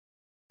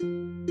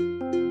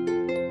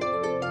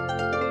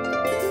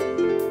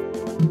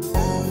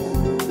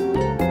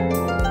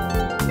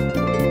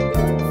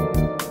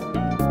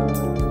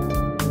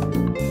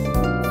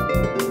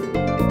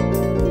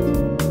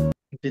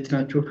እንዴት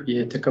ናችሁ?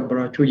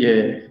 የተከበራችሁ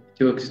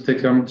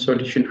የኢትዮጵያ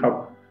ሶሉሽን ሀብ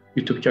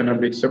ዩቲዩብ ቻናል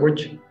ቤተሰቦች፣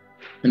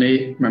 እኔ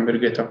መምህር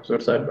ጌታው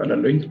ዞርሳ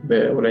እባላለሁ።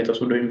 በወላይታ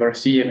ሶዶ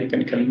ዩኒቨርሲቲ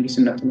የሜካኒካል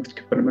ምህንድስና ትምህርት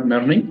ክፍል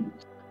መምህር ነኝ።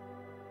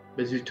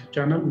 በዚህ ዩቲዩብ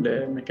ቻናል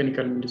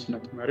ለሜካኒካል ምህንድስና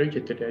ተማሪዎች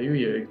የተለያዩ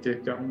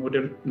የኢትዮጵያ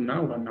ሞዴል እና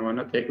ዋና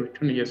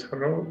ጥያቄዎችን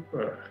እየሰራው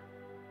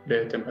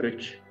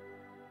ለተማሪዎች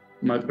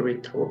ማቅረብ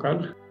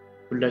ይታወቃል።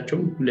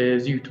 ሁላችሁም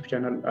ለዚህ ዩቲዩብ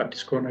ቻናል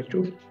አዲስ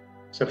ከሆናችሁ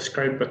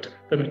ሰብስክራይብ በተን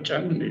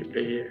በመጫን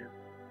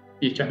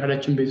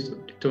የቻናላችን ቤዝ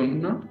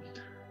እንድትሆኑና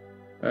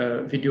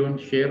ቪዲዮን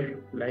ሼር፣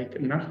 ላይክ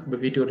እና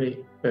በቪዲዮ ላይ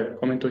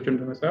ኮሜንቶችን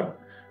በመጻፍ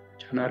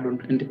ቻናሉን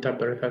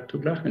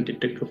እንድታበረታቱላ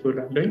እንድትደግፉ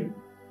እላለሁ።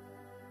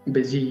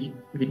 በዚህ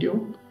ቪዲዮ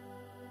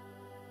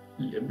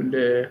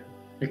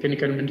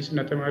ለሜካኒካል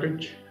ምህንድስና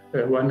ተማሪዎች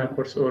ዋና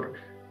ኮርስ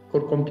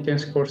ኮር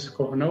ኮምፒተንስ ኮርስ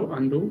ከሆነው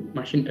አንዱ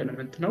ማሽን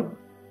ኤሌመንት ነው።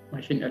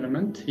 ማሽን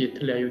ኤሌመንት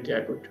የተለያዩ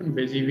ጥያቄዎችን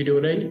በዚህ ቪዲዮ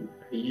ላይ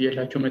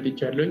ይዤላችሁ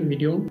መጥቻለሁ።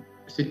 ቪዲዮውን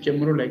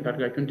ስትጀምሩ ላይክ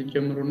አድርጋችሁ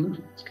እንድትጀምሩና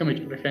እስከ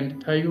መጨረሻ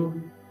እንድታዩ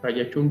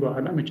ካያችሁም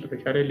በኋላ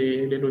መጨረሻ ላይ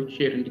ለሌሎች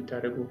ሼር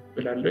እንድታደርጉ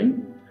ብላለሁ።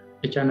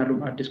 ለቻናሉም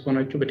አዲስ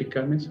ከሆናችሁ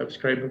በድጋሚ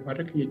ሰብስክራይብ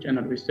በማድረግ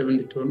የቻናል ቤተሰብ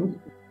እንድትሆኑ።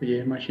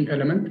 የማሽን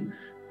ኤሌመንት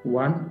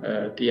ዋን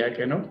ጥያቄ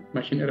ነው።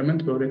 ማሽን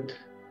ኤሌመንት በሁለት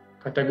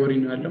ካቴጎሪ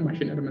ነው ያለው።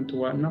 ማሽን ኤሌመንት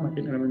ዋን እና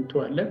ማሽን ኤሌመንት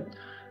ቱ አለ።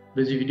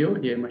 በዚህ ቪዲዮ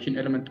የማሽን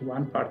ኤሌመንት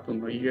ዋን ፓርት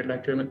ነው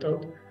ይዤላችሁ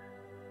የመጣሁት።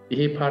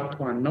 ይሄ ፓርት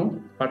ዋን ነው።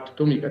 ፓርት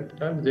ቱም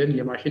ይቀጥላል። ዘን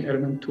የማሽን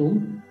ኤሌመንት ቱም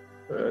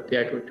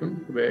ጥያቄዎቹን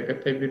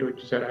በቀጣይ ቪዲዮዎች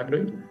እሰራለሁ።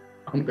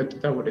 አሁን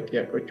ቀጥታ ወደ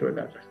ጥያቄዎች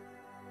እወጣለሁ።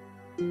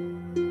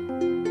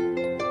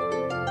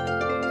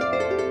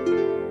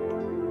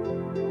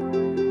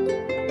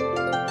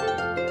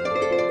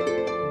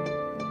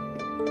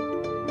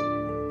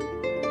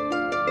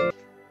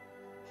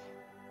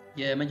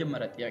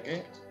 የመጀመሪያ ጥያቄ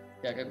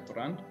ቁጥር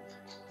 1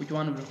 which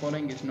one of the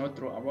following is not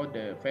true about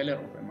the failure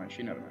of a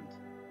machine element?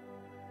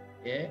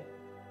 A,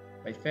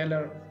 by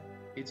failure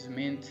it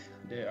meant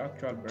the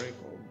actual break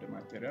of the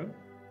material.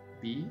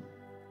 B,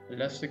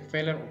 elastic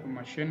failure of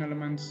machine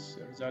elements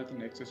result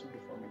in excessive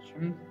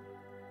deformation.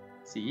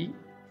 C,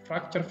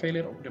 fracture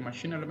failure of the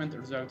machine element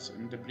results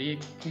in the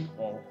breaking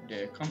of the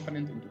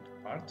component into two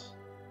parts.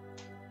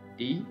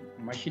 D,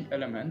 machine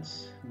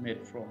elements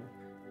made from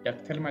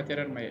ductile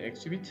material may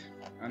exhibit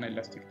an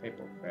elastic type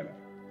of failure.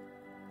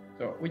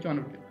 So which one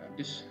of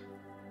this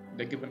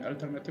the given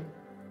alternative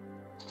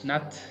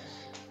not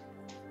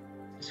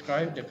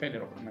describe the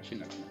failure of a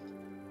machine element?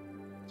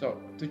 So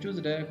to choose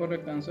the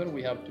correct answer,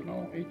 we have to know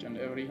each and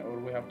every, or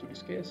we have to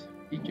discuss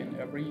each and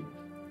every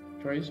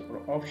choice or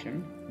option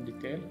in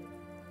detail.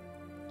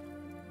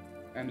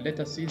 And let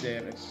us see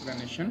their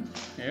explanation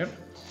here.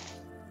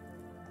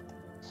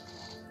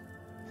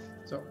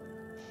 So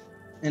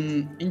in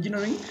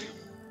engineering,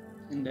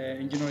 in the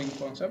engineering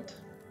concept,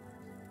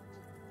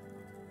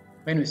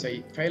 when we say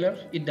failure,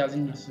 it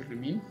doesn't necessarily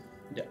mean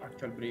the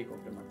actual break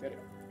of the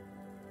material.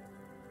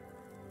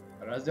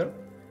 Rather,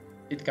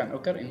 it can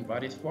occur in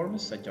various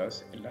forms such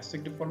as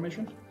elastic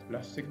deformation,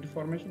 plastic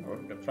deformation, or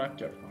the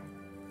fracture form.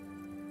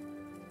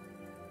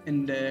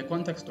 In the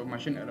context of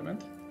machine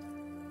elements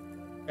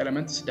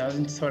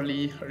doesn't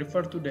solely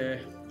refer to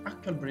the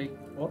actual break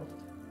or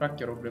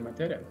fracture of the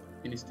material.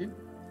 Instead,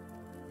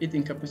 it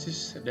encompasses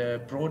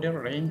the broader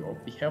range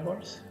of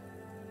behaviors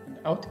and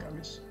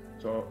outcomes.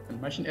 So a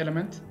machine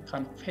element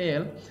can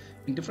fail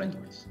in different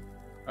ways.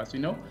 As you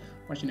know,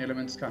 machine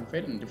elements can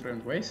fail in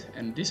different ways,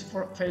 and this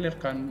failure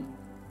can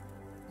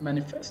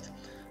manifest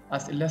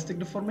as elastic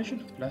deformation,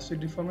 plastic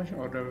deformation,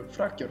 or the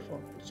fracture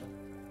form also.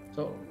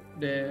 So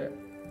the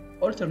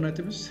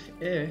alternatives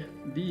A,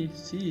 B,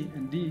 C,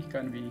 and D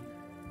can be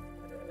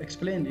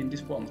explained in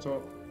this form.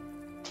 So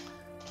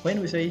when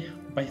we say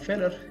by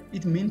failure,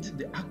 it means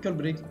the actual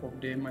break of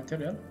the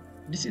material.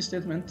 This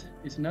statement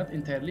is not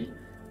entirely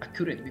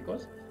accurate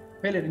because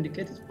failure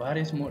indicates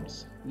various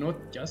modes, not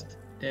just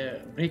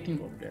the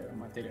breaking of the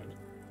material.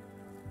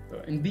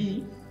 So in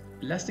B,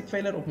 elastic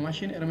failure of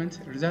machine elements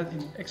result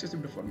in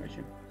excessive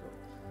deformation. So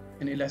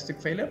in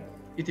elastic failure,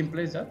 it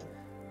implies that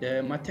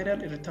the material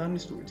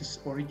returns to its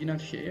original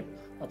shape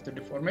after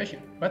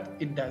deformation, but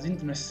it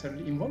doesn't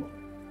necessarily involve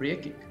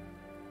breaking.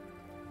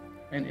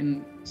 And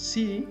in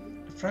C,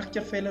 the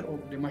fracture failure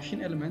of the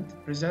machine element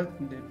results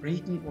in the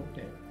breaking of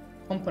the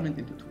component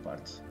into two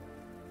parts.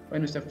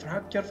 When we say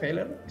fracture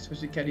failure, it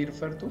specifically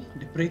refers to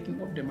the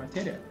breaking of the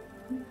material.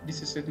 This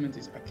statement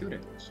is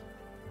accurate also.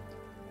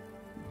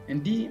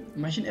 And D,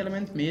 machine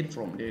element made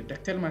from the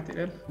ductile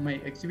material may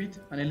exhibit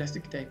an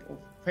elastic type of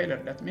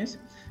failure. That means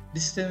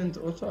this statement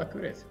is also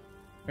accurate.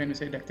 When we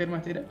say ductile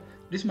material,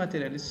 this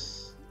material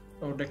is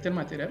or ductile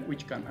material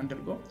which can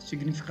undergo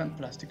significant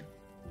plastic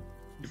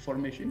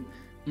deformation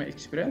may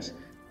experience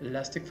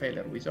elastic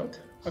failure without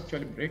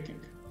actually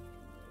breaking.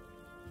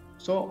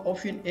 So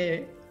option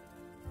A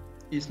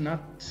is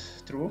not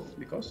true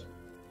because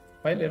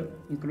failure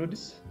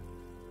includes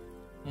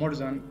more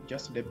than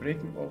just the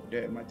breaking of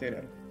the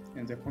material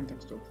in the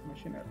context of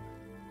machinery.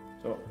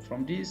 So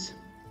from this,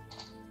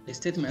 the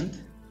statement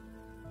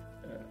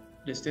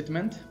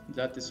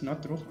that is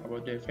not true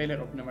about the failure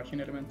of the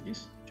machine element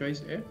is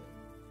choice A.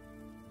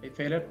 a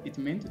failure, it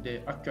means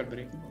the actual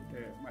breaking of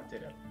the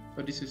material.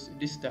 So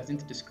this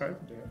doesn't describe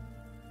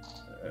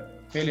the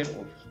failure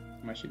of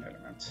machine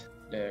element.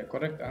 The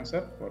correct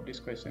answer for this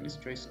question is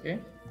choice A,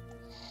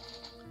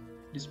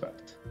 this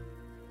part.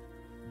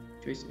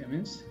 Choice A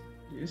means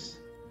this.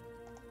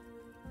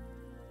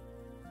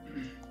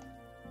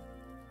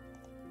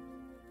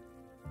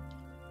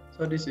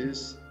 So this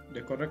is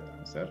the correct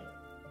answer.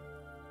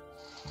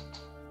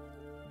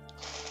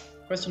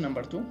 Question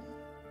number 2.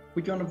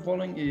 Which one of the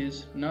following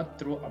is not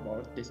true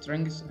about the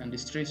strength and the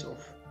stress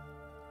of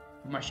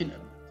machine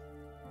element?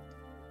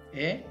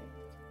 A.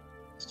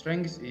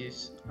 Strength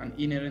is an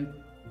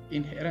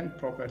inherent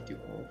property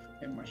of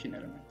a machine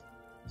element.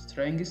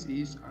 Strength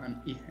is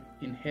an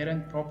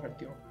inherent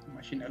property of the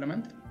machine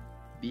element.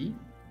 B.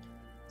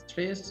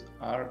 Stress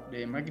are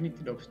the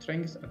magnitude of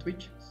strength at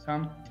which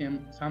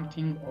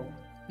something of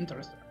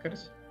interest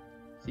occurs.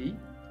 C.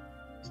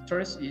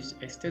 Stress is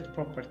a state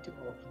property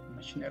of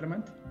machine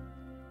element.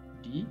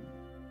 D.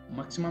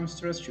 Maximum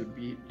stress should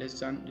be less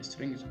than the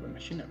strength of a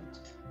machine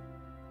element.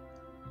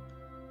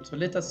 So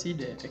let us see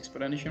the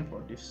explanation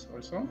for this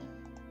also.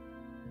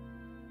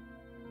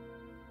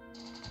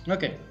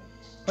 Okay,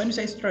 when you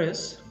say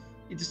stress,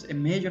 it is a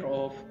measure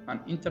of an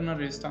internal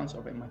resistance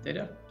of a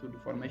material to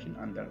deformation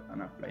under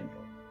an applied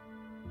load.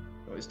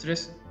 So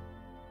stress,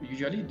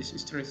 usually this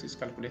stress is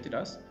calculated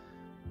as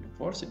the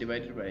force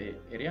divided by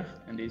area,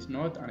 and is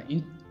not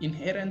an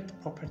inherent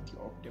property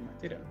of the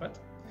material, but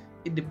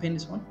it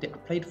depends on the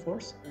applied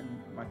force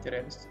and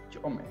material's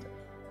geometry.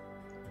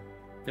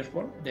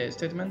 Therefore, the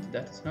statement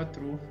that is not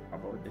true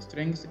about the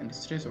strength and the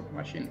stress of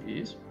machine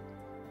is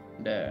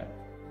the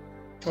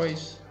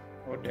choice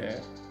or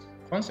the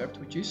concept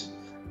which is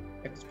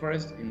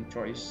expressed in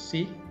choice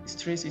C.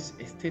 Stress is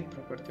a state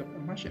property of a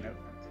machine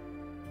element.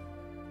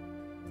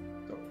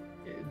 So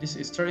this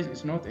stress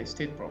is not a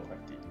state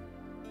property.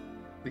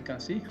 We can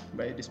see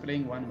by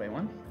displaying one by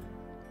one.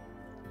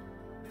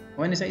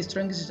 When I say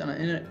strength is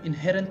an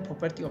inherent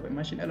property of a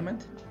machine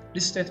element,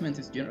 this statement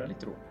is generally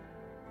true.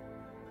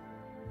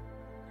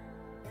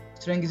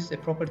 Strength is a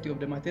property of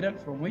the material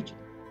from which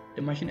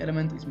the machine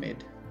element is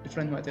made.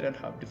 Different materials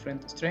have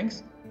different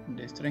strengths, and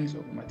the strength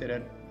of the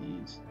material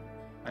is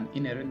an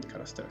inherent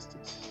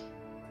characteristic.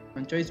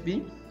 On choice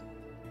B,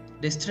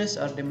 the stress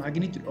are the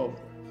magnitude of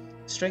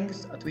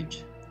strength at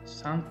which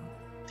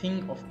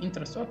something of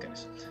interest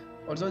occurs.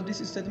 Although this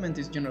statement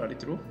is generally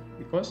true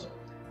because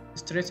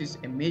stress is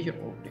a measure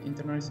of the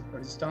internal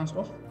resistance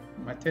of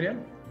material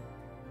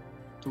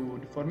to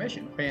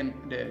deformation. When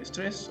the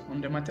stress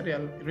on the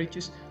material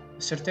reaches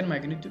a certain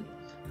magnitude,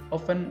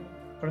 often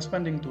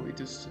corresponding to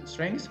its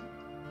strength,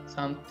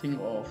 something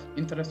of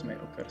interest may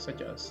occur,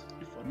 such as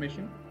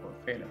deformation or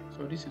failure.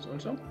 So this is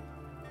also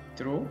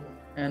true.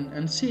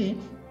 And C,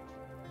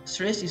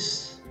 stress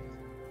is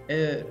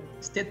a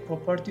state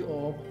property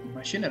of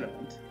machine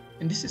element.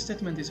 And this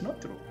statement is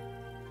not true.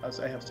 As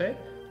I have said,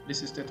 this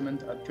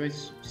statement at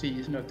choice C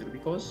is not true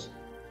because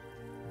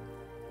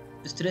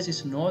stress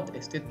is not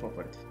a state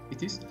property.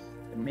 It is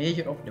a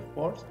measure of the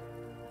force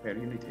per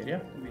unit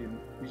area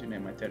within a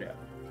material.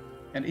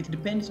 And it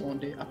depends on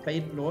the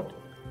applied load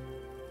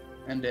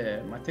and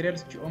the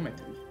material's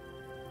geometry.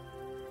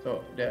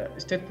 So the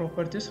state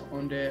properties,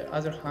 on the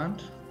other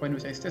hand, when we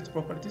say state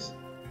properties,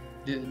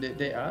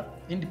 they are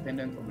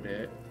independent of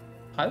the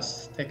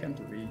pulse taken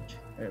to reach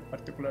a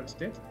particular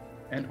state,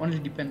 and only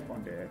depend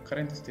on the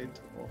current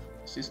state of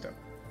the system.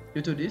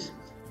 Due to this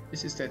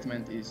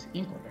statement is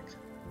incorrect.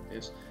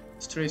 Yes,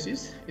 stress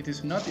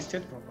is not a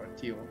state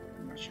property of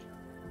the machine.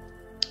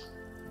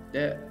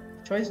 The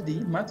choice D,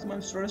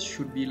 maximum stress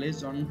should be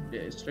less than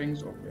the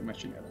strength of the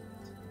machine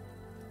element.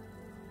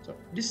 So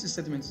this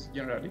statement is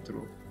generally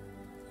true.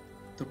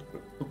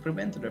 To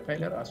prevent the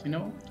failure, as we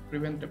know, to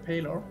prevent the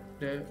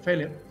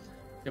failure,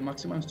 the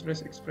maximum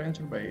stress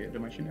experienced by the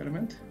machine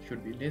element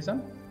should be less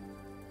than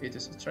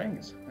its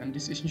strength, and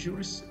this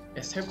ensures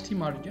a safety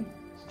margin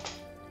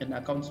and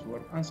accounts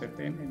for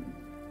uncertain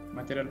in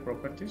material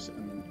properties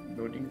and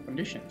loading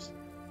conditions.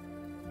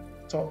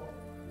 So,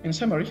 in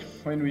summary,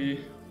 when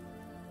we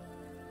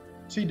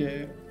see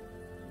the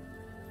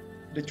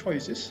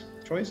choices,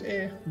 choice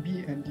A,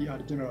 B, and D are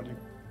generally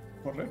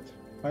correct.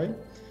 While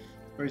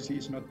choice C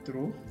is not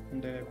true in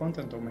the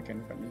content of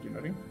mechanical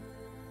engineering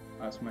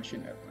as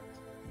machine element.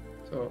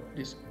 So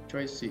this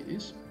choice C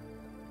is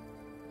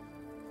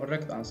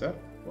correct answer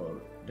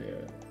for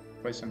the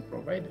question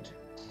provided.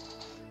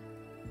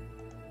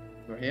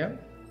 So here,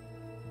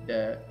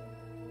 the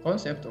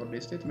concept or the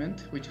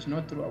statement which is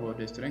not true about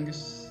the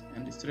strength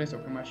and the stress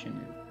of a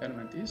machine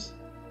element is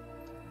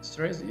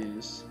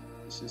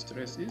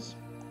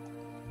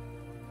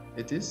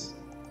it is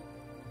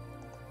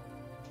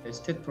a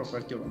state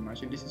property of a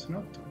machine. This is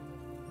not true.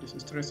 This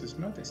stress is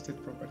not a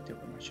state property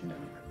of a machine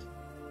element.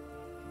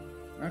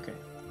 Okay.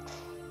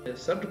 The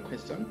third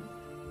question: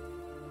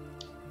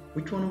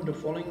 which one of the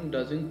following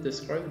doesn't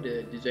describe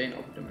the design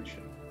of the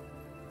machine?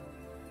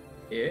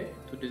 A.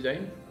 To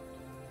design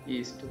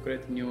is to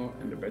create new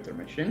and a better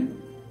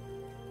machine.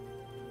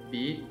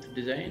 B. To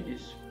design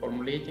is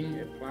formulating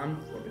a plan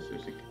for a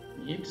specific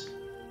needs.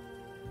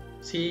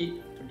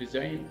 C, to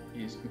design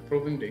is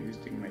improving the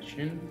existing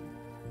machine.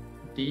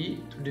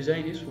 D, to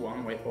design is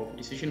one way of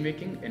decision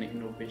making and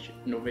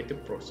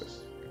innovative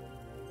process.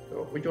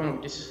 So which one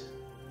of these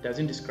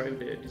doesn't describe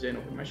the design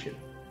of a machine?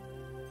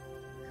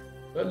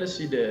 Well, let's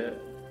see the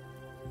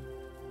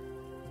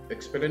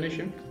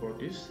explanation for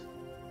this.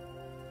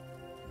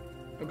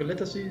 Okay,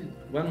 let us see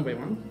one by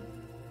one.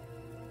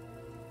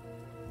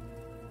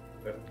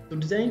 To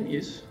design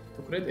is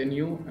to create a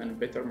new and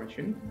better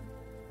machine.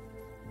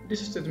 This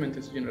statement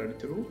is generally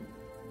true.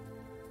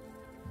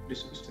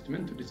 This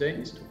statement, to design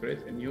is to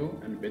create a new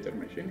and better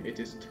machine. It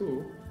is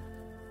true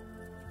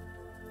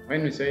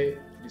when we say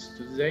this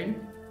to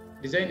design.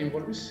 Design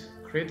involves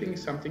creating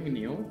something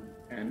new,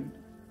 and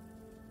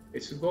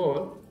its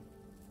goal,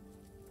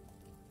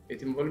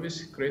 it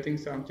involves creating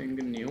something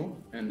new,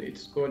 and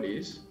its goal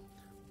is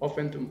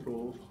often to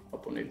improve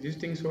upon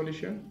existing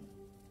solution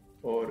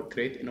or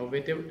create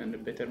innovative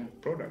and better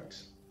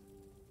products.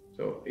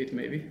 So it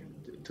may be,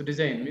 to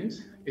design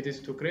means it is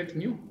to create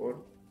new or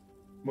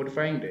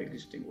modifying the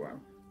existing one.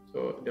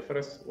 So the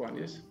first one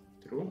is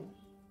true.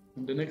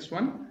 And the next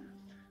one,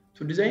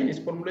 to design is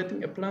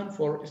formulating a plan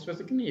for a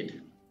specific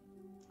need.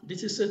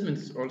 This statement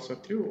is also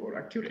true or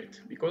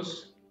accurate,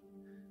 because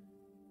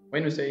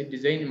when we say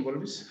design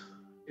involves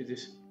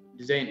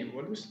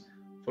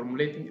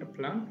formulating a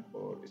plan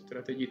or a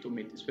strategy to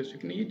meet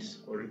specific needs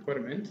or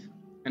requirements,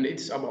 and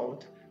it's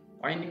about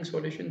finding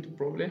solution to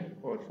problem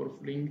or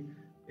fulfilling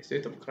a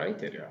set of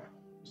criteria.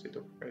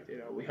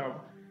 We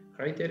have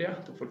criteria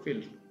to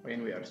fulfill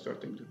when we are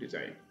starting to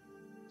design.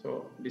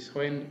 So this,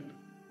 when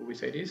we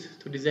say this,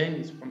 to design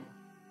is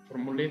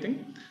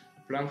formulating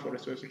a plan for a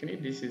specific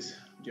need. This is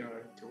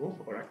generally true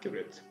or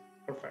accurate,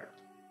 perfect.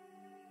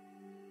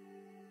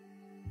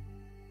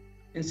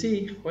 And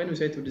C, when we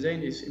say to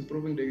design is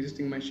improving the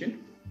existing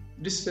machine,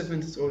 this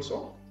statement is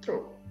also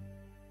true.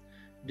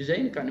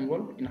 Design can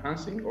involve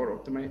enhancing or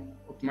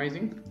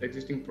optimizing the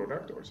existing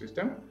product or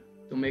system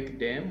to make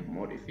them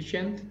more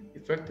efficient,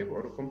 effective,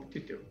 or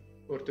competitive,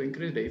 or to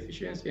increase the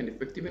efficiency and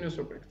effectiveness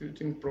of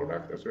existing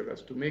product, as well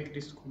as to make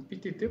this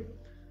competitive.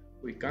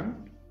 We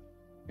can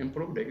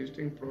improve the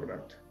existing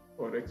product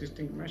or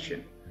existing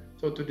machine.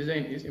 So to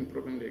design is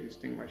improving the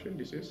existing machine.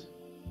 This is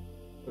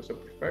also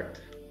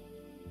perfect.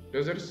 The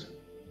others,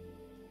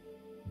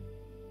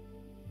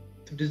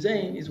 to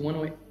design is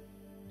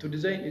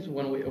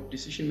one way of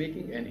decision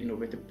making and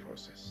innovative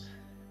process.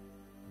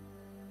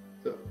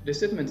 So the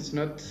statement is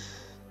not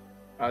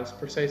as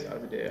precise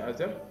as the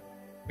other,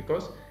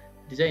 because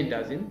design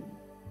does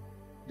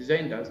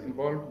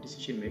involve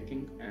decision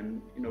making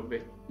and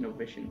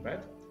innovation,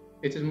 but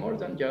it is more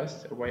than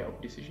just a way of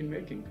decision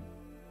making.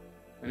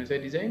 When I say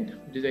design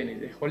is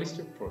a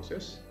holistic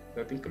process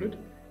that includes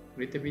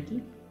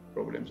creativity,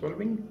 problem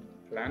solving,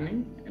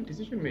 planning, and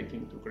decision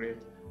making to create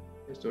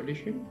a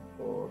solution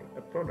or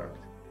a product.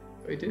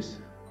 So it is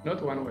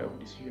not one way of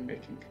decision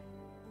making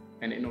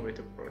and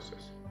innovative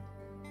process.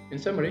 In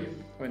summary,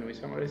 when we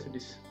summarize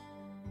this,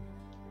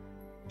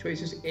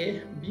 choices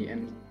A, B,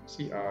 and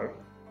C are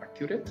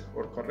accurate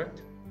or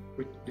correct,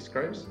 which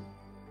describes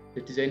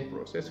the design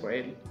process,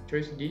 while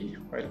choice D,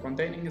 while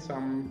containing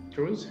some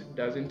truths,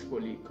 doesn't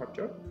fully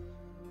capture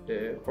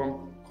the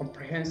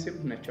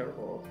comprehensive nature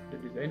of the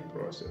design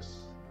process.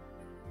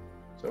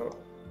 So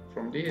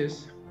from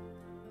this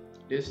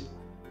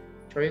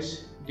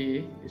choice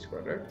D is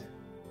correct.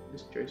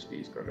 This choice D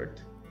is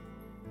correct.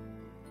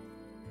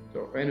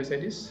 So when we say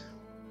this,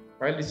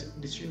 while this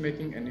decision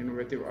making and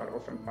innovative are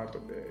often part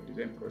of the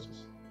design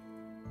process,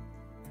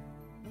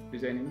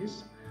 designing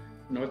is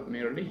not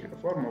merely a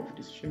form of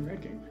decision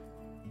making.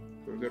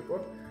 So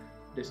therefore,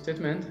 the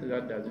statement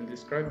that doesn't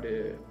describe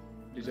the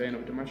design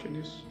of the machine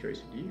is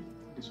choice D.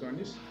 This one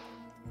is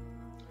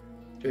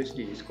choice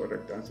D is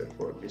correct answer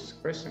for this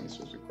question. This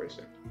was the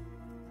question.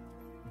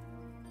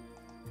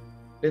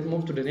 Let's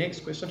move to the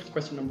next question.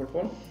 Question number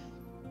 4.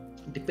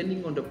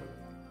 Depending on the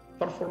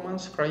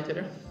performance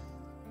criteria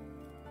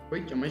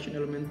which a machine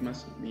element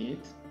must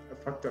meet, a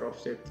factor of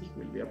safety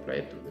will be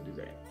applied to the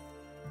design.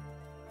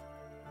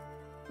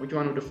 Which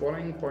one of the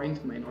following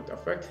points may not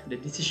affect the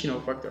decision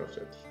of factor of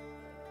safety?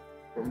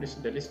 From this,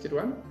 the listed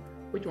one,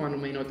 which one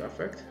may not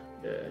affect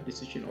the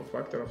decision of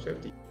factor of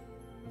safety?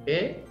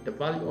 A, the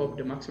value of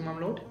the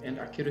maximum load and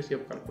accuracy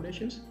of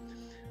calculations.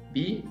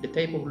 B, the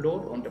type of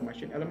load on the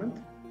machine element.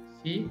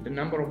 C, the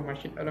number of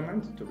machine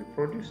elements to be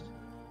produced.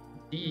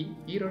 D,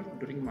 error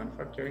during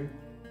manufacturing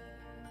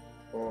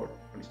or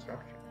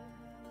construction.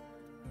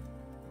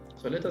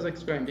 So let us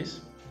explain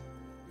this.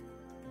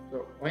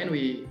 So when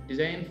we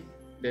design,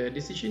 the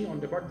decision on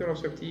the factor of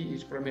safety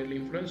is primarily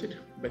influenced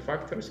by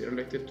factors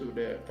related to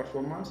the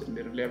performance and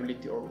the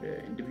reliability of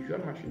the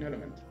individual machine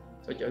element,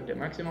 such as the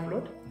maximum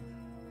load,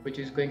 which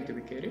is going to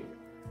be carried,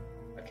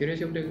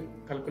 accuracy of the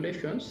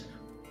calculations,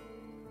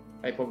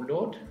 type of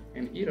load,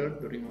 and error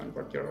during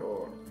manufacture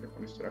or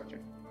construction.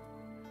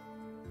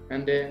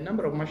 And the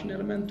number of machine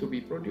elements to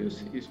be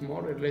produced is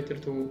more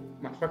related to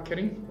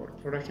manufacturing or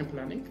production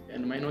planning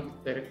and may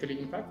not directly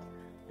impact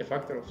a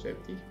factor of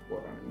safety for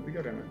an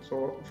bigger element.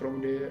 So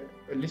from the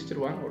listed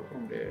one or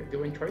from the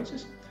given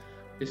choices,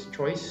 this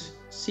choice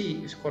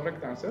C is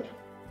correct answer.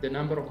 The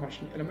number of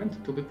machine elements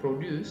to be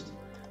produced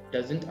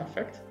doesn't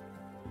affect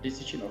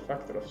decision of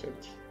factor of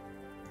safety.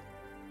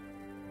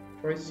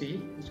 Choice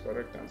C is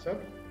correct answer.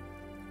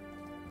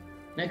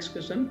 Next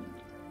question.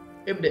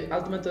 If the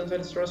ultimate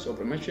tensile stress of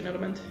a machine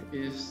element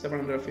is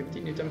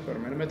 750 Newton per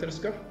millimeter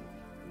square,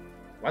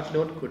 what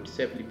load could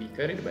safely be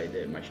carried by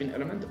the machine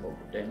element of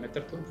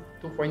diameter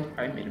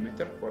 2.5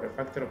 millimeter for a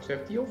factor of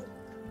safety of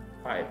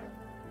 5?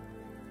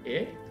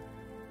 A.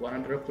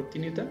 150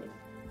 Newton.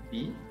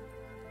 B.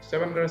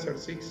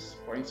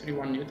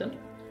 736.31 Newton.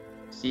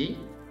 C.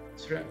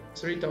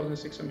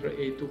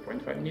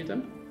 3682.5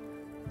 Newton.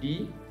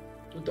 D.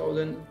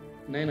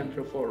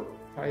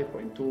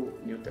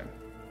 2904.5.2 Newton.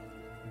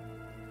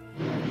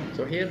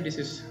 So here this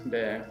is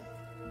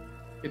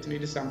it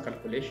needs some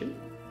calculation.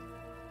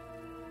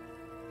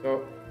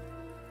 So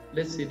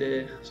let's see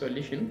the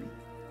solution.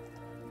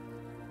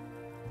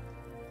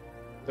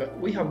 So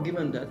we have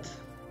given that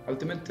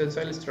ultimate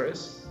tensile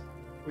stress,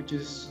 which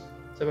is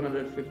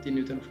 750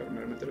 Newton per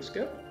millimeter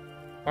square,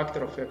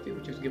 factor of safety,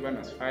 which is given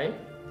as 5,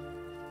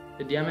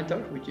 the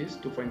diameter, which is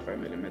 2.5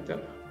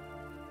 millimeter,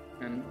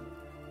 and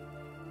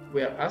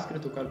we are asked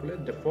to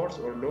calculate the force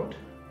or load.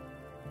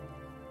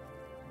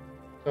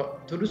 So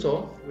to do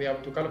so, we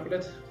have to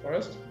calculate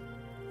first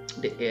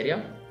the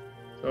area.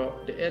 So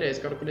the area is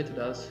calculated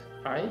as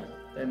pi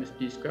times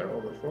d square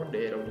over 4, the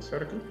area of the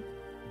circle.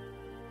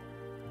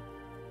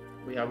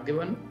 We have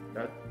given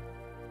that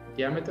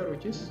diameter,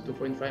 which is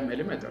 2.5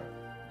 millimeter.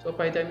 So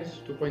pi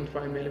times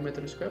 2.5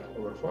 millimeter square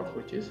over 4,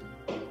 which is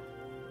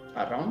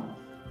around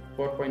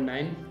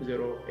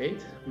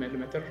 4.908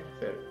 millimeter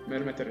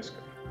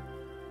square.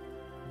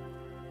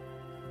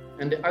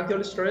 And the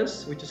actual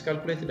stress, which is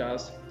calculated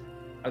as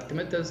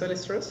ultimate tensile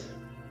stress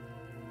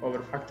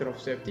over factor of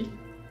safety.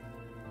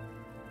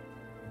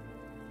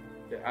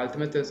 The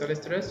ultimate tensile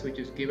stress, which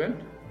is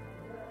given,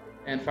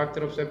 and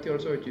factor of safety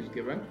also, which is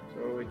given,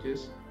 so which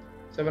is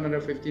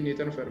 750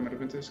 Newton per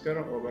millimeter square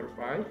over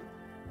 5.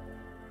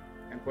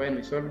 And when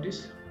we solve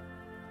this,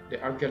 the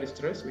actual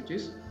stress, which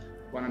is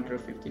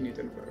 150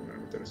 Newton per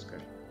millimeter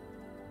square.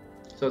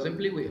 So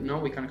simply now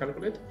we can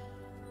calculate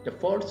the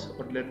force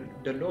or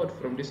the load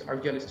from this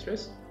actual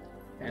stress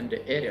and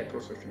the area,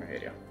 cross-sectional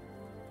area.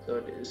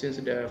 So since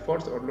the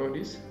force or load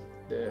is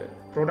the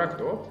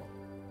product of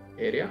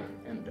area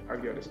and the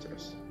actual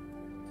stress.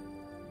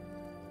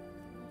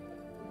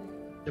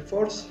 The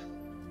force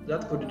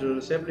that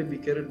could safely be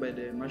carried by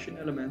the machine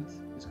element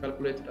is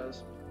calculated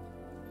as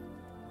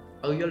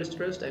actual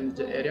stress times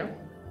the area.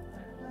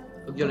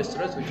 Actual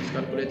stress, which is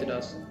calculated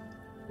as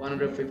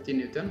 150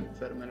 Newton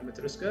per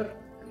millimeter square.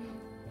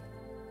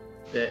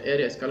 The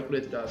area is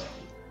calculated as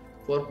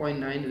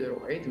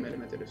 4.908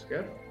 millimeter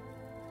square.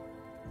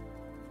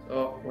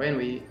 So when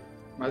we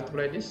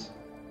multiply this,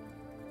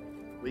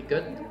 we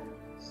get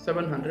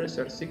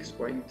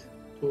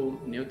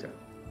 736.2 Newton.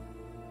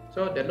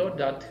 So the load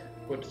that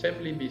could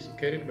safely be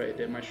carried by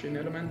the machine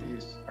element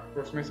is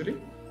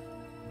approximately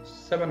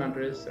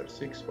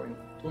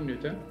 736.2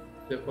 Newton.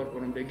 Therefore,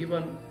 from the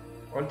given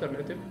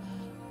alternative,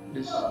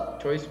 this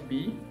choice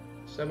B,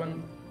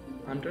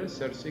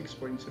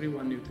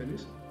 736.31 Newton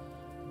is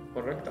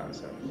correct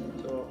answer.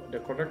 So the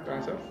correct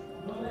answer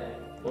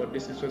for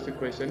this specific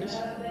question is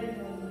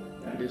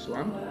this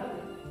one.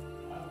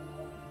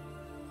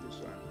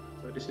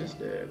 So this is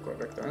the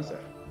correct answer.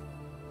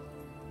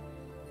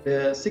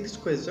 The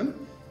sixth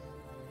question.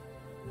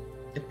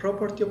 A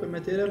property of a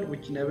material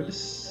which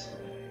enables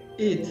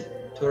it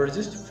to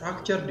resist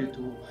fracture due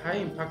to high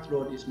impact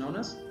load is known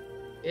as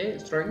A.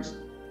 Strength,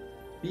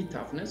 B.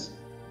 Toughness,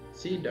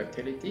 C.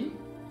 Ductility,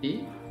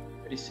 D.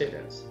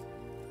 Resilience.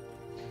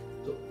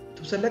 So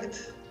to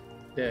select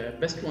the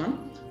best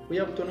one, we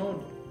have to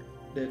know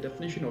the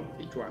definition of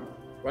each one.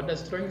 What does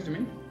strength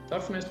mean?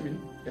 Toughness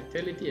mean?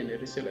 Ductility and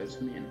resilience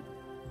mean?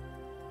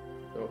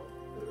 So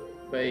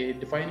by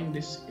defining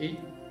this E,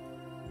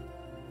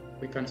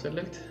 we can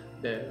select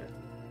the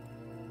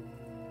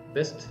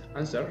best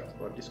answer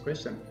for this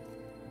question.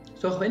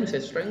 So when we say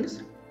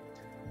strength,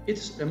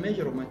 it's a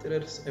measure of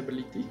material's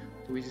ability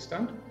to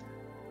withstand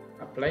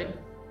applied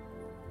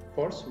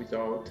force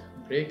without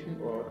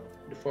breaking or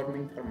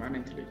deforming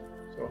permanently.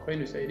 So when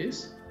we say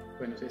this,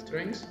 when we say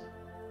strength,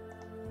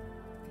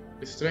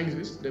 the strength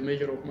is the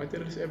measure of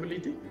material's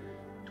ability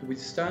to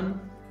withstand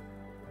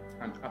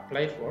an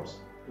applied force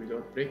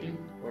without breaking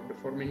or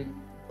deforming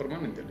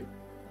permanently.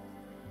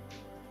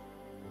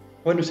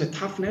 When we say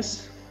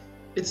toughness,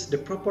 it's the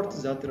property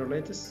that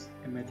relates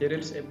a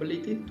material's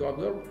ability to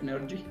absorb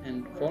energy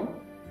and form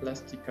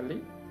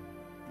plastically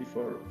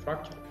before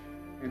fracture.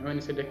 And when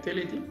we say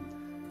ductility,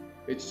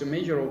 it's a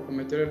measure of a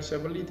material's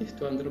ability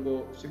to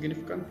undergo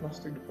significant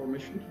plastic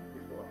deformation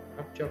before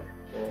rupture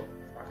or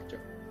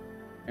fracture.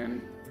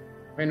 And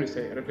when we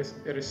say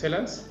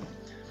resilience,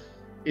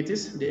 it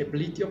is the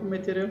ability of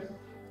material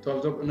to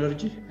absorb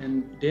energy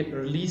and then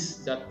release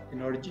that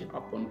energy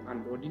upon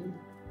unloading.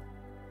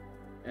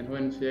 And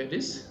when we say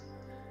this,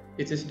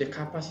 It is the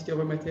capacity of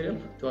a material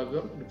to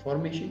absorb the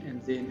formation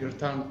and then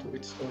return to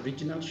its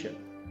original shape.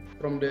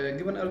 From the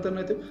given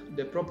alternative,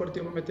 the property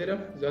of a material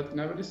that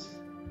enables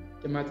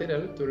the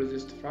material to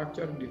resist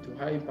fracture due to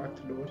high impact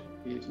load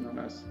is known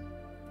as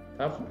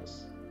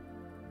toughness.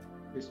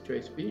 This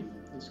choice B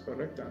is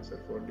correct answer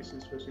for this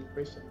specific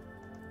question.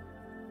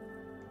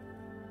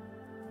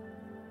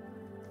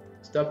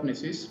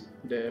 Toughness is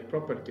the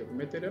property of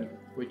material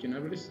which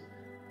enables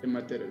the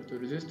material to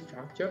resist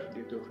fracture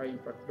due to high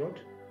impact load,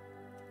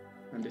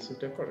 and this is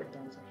the correct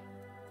answer.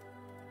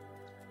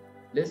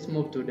 Let's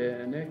move to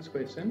the next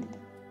question.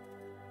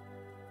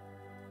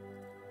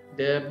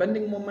 The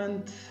bending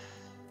moment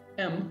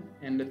M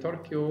and the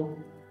torque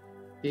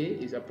T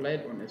is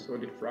applied on a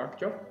solid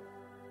fracture.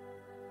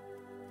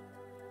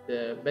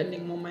 The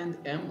bending moment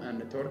M and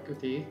the torque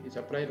T is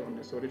applied on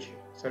a solid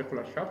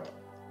circular shaft.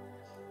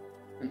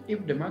 And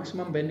if the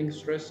maximum bending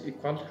stress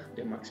equals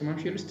the maximum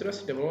shear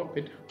stress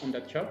developed on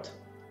that shaft,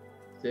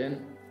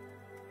 then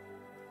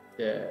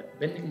the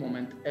bending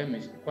moment M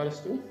is equals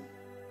to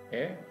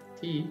A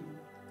T,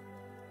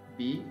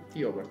 B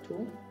T over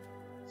 2,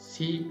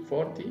 C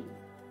 40,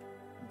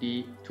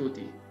 D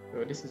 2T.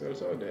 So this is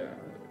also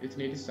it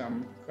needs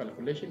some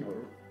calculation or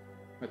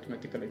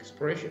mathematical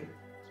expression.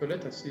 So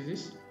let us see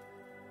this.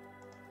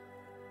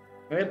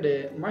 Where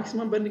the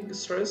maximum bending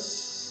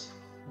stress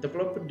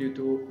developed due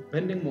to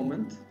bending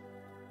moment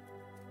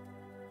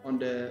on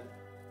the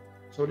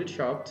solid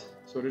shaft,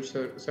 solid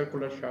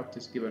circular shaft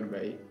is given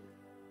by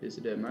this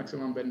the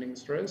maximum bending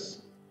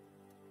stress,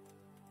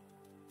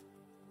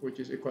 which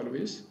is equal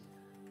with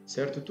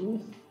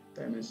 32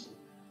 times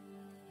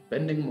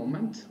bending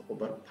moment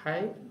over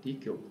pi d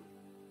cube.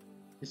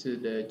 This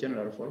is the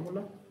general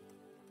formula.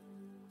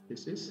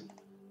 This is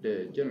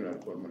the general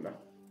formula.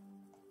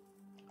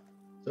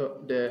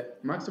 So the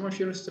maximum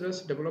shear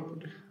stress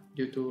developed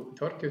due to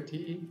torque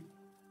T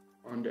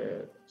on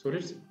the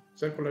solid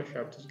circular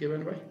shaft is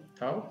given by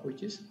tau,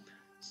 which is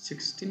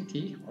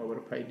 16T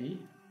over pi d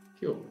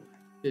cube.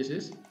 This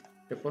is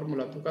the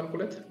formula to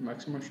calculate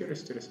maximum shear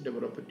stress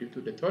developed due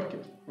to the torque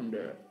on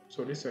the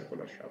solid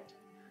circular shaft.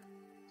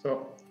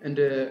 So in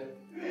the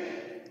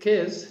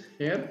case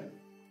here,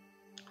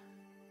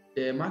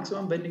 the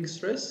maximum bending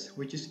stress,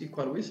 which is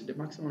equal with the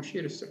maximum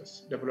shear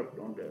stress developed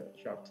on the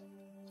shaft.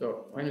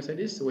 So when we say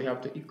this, we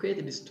have to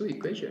equate these two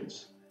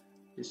equations.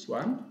 This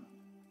one,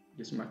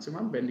 this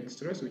maximum bending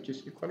stress, which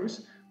is equal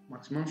with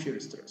maximum shear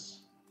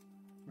stress.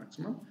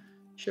 Maximum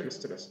shear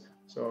stress.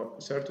 So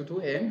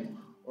 32m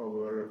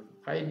over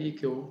pi d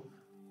cube,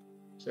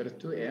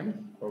 32m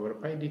over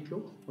pi d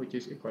cube, which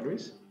is equal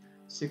with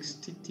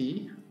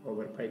 60t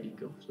over pi d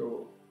cube.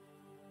 So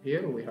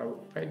here we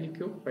have pi d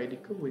cube,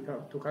 we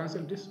have to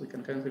cancel this, we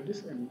can cancel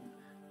this, and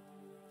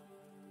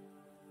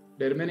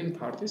the remaining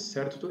part is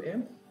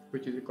 32m,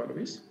 which is equal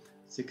with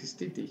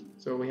 60t.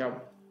 So we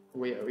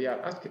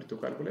are asked to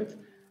calculate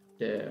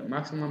the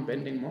maximum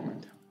bending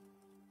moment,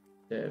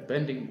 the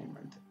bending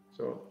moment.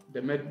 So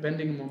the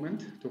bending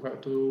moment,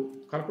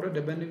 to calculate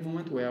the bending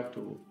moment, we have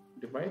to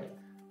divide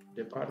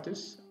the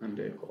parts and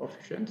the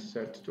coefficient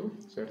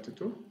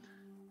 32,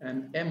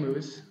 and m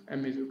is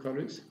equal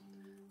with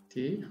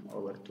t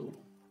over 2.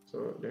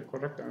 So the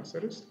correct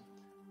answer is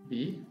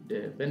B.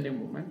 The bending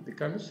moment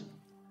becomes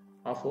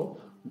half of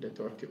the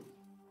torque.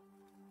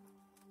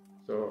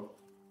 So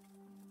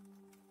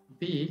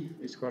B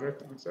is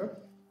correct answer.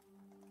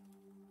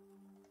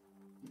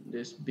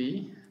 This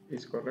B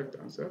is correct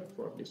answer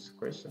for this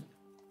question.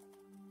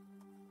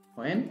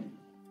 When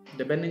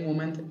the bending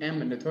moment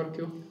M and the torque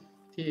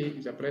T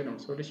is applied on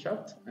solid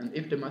shaft, and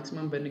if the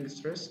maximum bending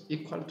stress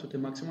equal to the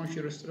maximum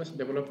shear stress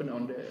developed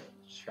on the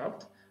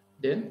shaft,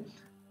 then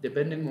the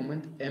bending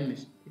moment M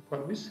is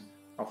equal with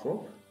half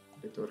of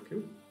the torque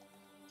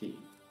T.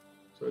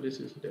 So this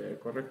is the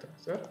correct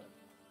answer.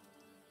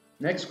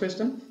 Next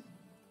question.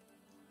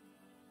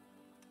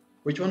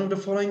 Which one of the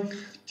following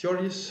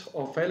theories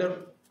of failure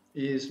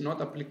is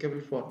not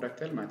applicable for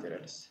ductile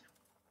materials?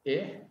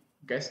 A.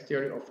 Gas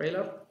theory of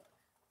failure.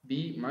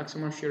 B.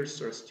 Maximum shear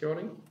stress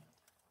theory.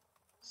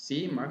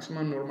 C.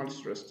 Maximum normal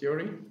stress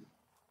theory.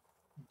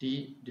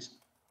 D.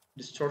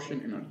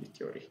 Distortion energy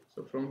theory.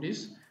 So from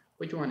this,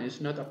 which one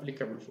is not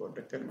applicable for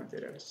ductile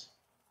materials?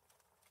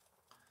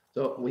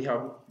 So we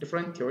have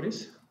different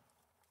theories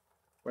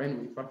when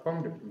we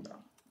perform the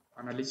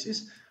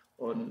analysis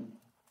on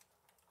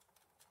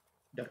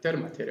ductile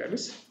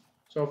materials.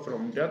 So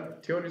from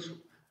that theories,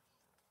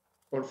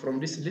 or from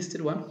this listed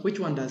one, which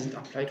one doesn't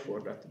apply for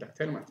that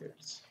ductile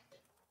materials?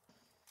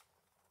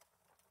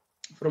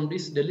 From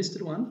this, the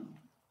listed one,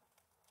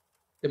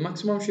 the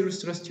maximum shear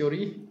stress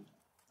theory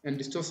and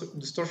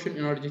distortion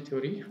energy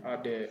theory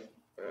are the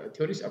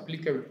theories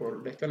applicable for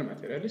ductile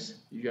materials.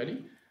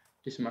 Usually,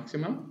 this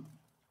maximum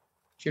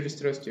shear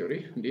stress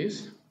theory,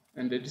 this,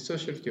 and the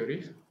distortion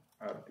theory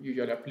are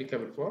usually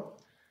applicable for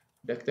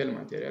ductile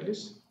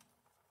materials.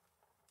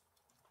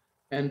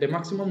 And the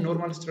maximum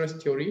normal stress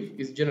theory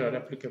is generally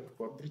applicable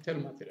for brittle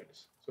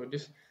materials. So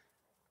this,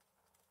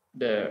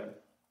 the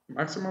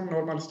maximum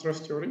normal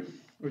stress theory,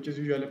 which is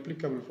usually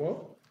applicable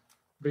for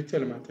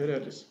brittle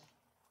materials.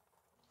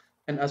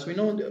 And as we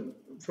know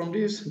from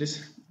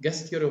this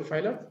gas theory of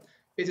failure,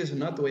 it is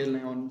not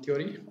well-known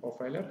theory of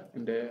failure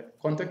in the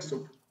context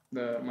of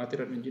the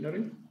material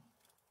engineering.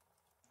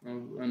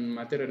 In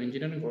material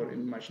engineering or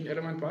in machine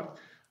element part,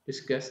 this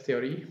gas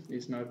theory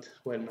is not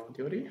well-known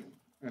theory,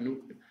 and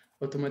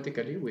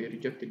automatically we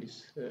rejected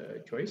this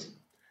choice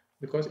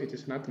because it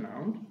is not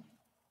known.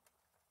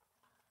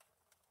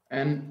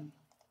 And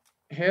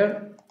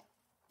here,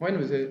 when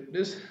we say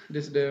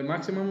the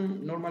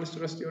maximum normal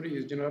stress theory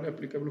is generally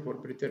applicable for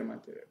brittle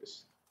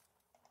materials.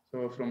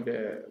 So from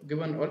the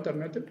given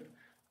alternative,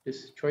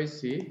 this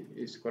choice C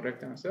is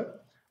correct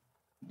answer.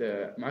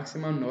 The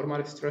maximum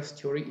normal stress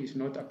theory is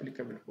not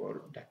applicable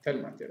for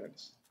ductile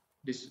materials.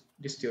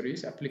 This theory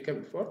is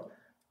applicable for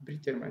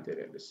brittle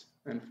materials,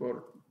 and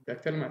for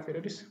ductile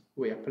materials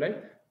we apply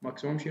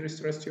maximum shear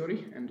stress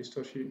theory and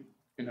distortion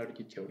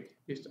energy theory.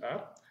 These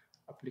are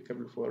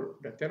applicable for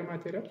ductile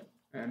material.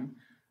 And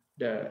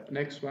the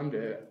next one,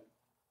 the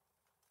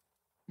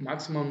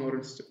maximum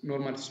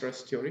normal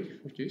stress theory,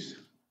 which is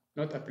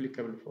not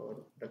applicable for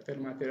ductile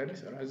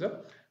materials,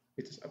 rather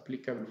it is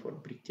applicable for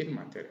brittle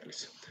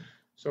materials.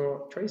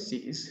 So choice C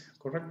is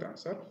correct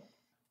answer.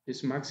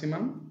 This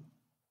maximum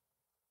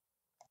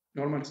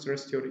normal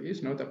stress theory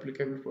is not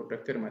applicable for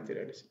ductile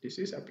materials. This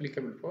is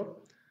applicable for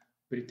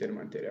brittle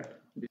material.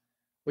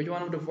 Which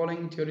one of the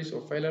following theories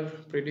of failure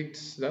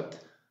predicts that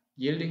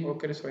yielding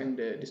occurs when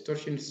the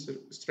distortion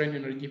strain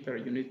energy per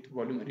unit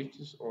volume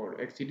reaches or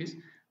exceeds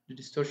the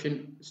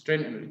distortion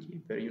strain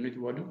energy per unit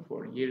volume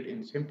for yield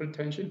in simple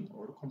tension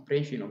or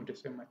compression of the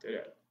same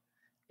material?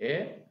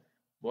 A.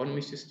 Von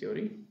Mises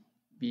theory.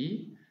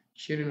 B.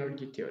 Shear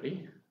energy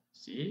theory.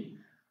 C.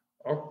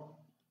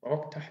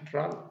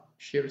 Octahedral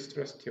shear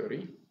stress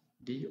theory.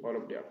 D. All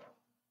of the above.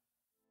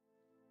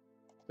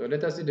 So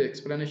let us see the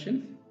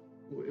explanation.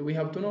 We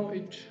have to know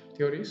each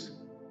theories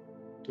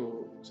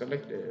to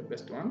select the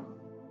best one.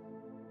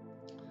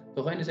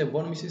 So when you say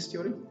von Mises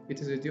theory, it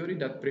is a theory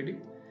that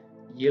predicts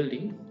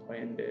yielding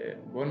when the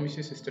von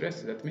Mises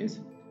stress, that means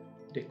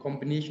the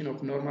combination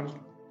of normal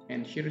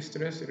and shear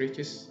stress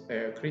reaches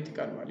a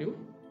critical value,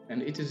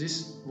 and it is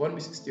this von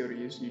Mises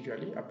theory is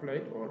usually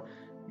applied or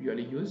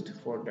usually used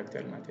for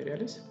ductile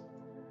materials.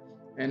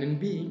 And in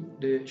B,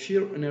 the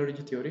shear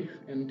energy theory,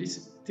 and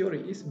this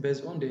theory is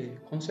based on the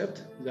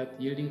concept that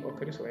yielding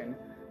occurs when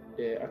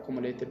the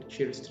accumulated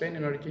shear strain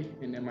energy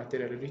in a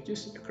material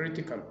reaches a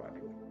critical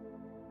value.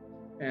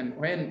 And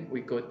when we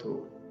go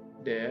to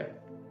the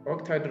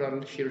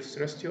octahedral shear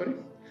stress theory,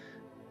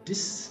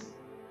 this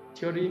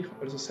theory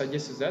also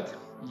suggests that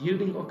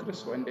yielding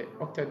occurs when the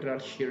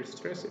octahedral shear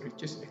stress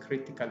reaches a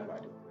critical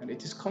value, and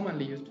it is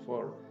commonly used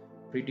for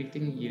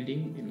predicting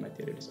yielding in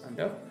materials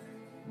under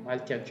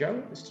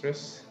multi-axial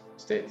stress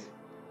state.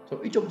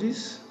 So each of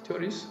these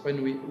theories,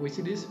 when we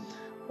see this,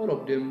 all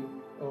of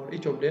them or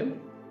each of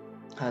them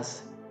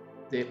has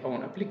their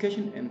own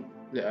application, and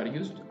they are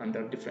used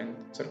under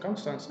different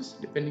circumstances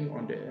depending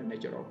on the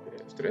nature of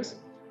the stress,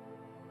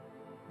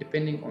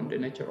 depending on the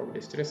nature of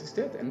the stress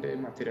state and the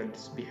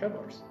material's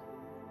behaviors.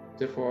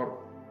 Therefore,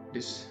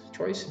 this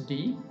choice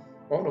D,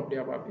 all of the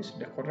above, is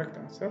the correct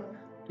answer.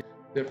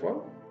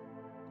 Therefore,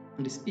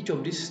 each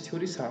of these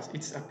theories has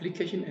its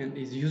application and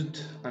is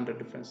used under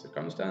different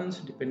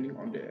circumstances depending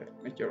on the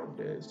nature of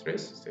the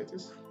stress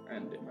status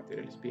and the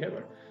material's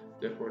behavior.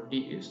 Therefore, D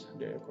is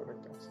the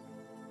correct answer.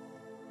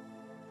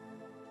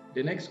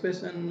 The next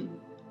question,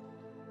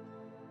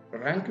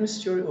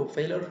 Rankin's theory of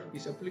failure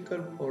is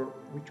applicable for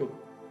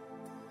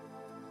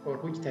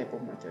which type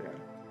of material?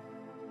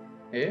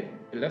 A.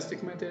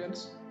 Elastic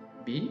materials.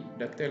 B.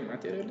 Ductile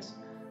materials.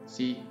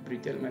 C.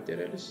 Brittle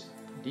materials.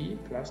 D.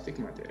 Plastic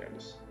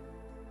materials.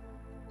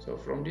 So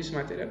from this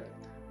material,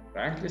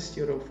 Rankin's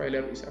theory of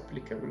failure is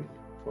applicable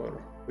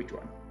for which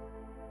one?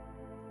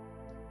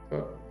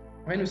 So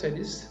when we say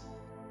this,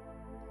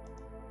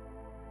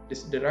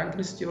 the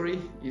Rankin's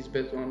theory is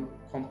based on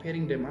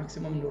comparing the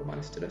maximum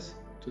normal stress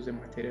to the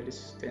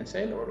material's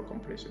tensile or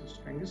compressive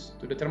strength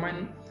to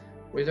determine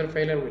whether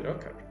failure will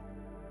occur.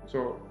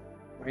 So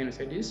when we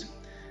say this,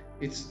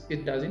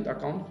 it doesn't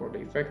account for the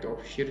effect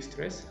of shear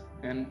stress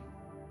and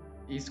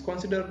is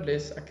considered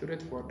less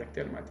accurate for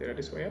ductile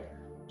materials where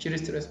shear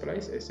stress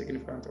plays a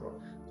significant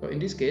role. So in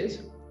this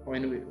case,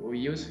 when we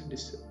use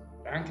this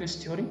Rankin's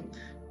theory,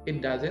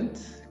 it doesn't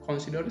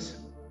consider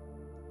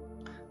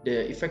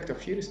the effect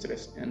of shear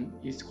stress and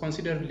is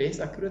considered less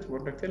accurate for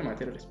ductile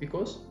materials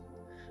because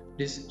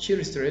this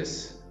shear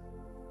stress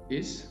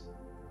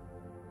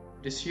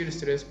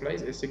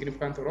plays a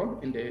significant role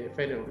in the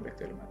failure of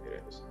ductile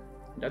materials.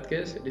 In that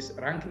case, this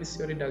Rankin's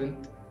theory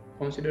doesn't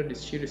consider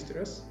this shear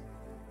stress.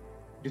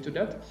 Due to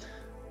that,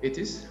 it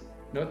is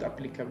not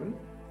applicable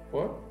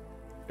for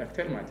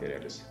ductile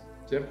materials.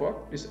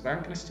 Therefore, this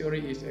Rankin's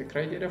theory is a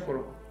criteria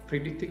for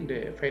predicting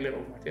the failure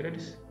of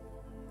materials,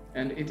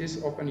 and it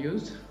is often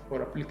used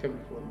or applicable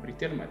for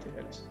brittle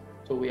materials.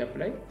 So we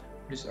apply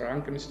this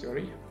Rankin's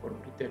theory for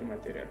brittle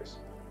materials.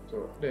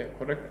 So the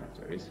correct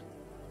answer is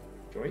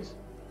choice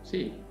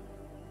C.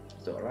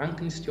 So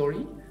Rankin's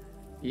theory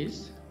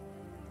is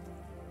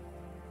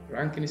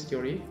Rankin's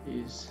theory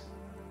is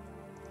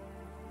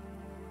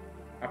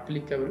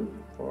applicable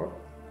for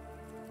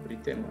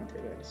brittle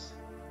materials.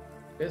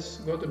 Let's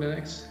go to the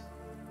next.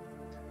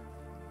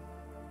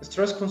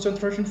 Stress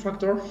concentration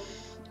factor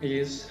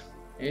is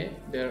A,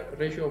 the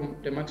ratio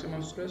of the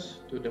maximum stress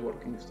to the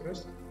working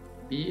stress.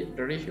 B,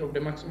 the ratio of the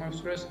maximum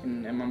stress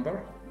in a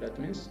member, that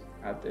means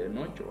at a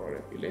notch or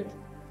a fillet,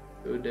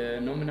 to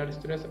the nominal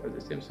stress of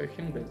the same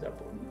section based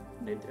upon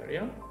net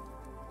area.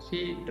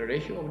 C, the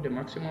ratio of the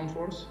maximum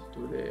force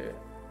to the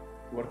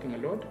working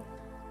load.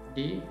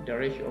 D, the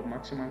ratio of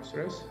maximum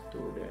stress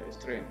to the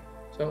strain.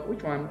 So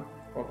which one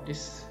of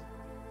this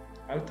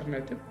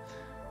alternative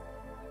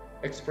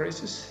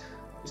expresses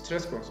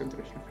stress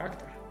concentration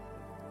factor?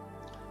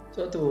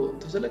 So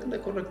to select the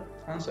correct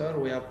answer,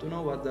 we have to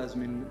know what does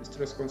mean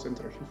stress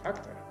concentration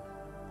factor.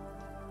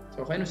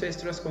 So when we say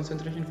stress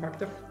concentration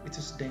factor, it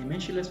is a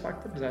dimensionless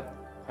factor that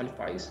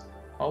qualifies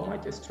how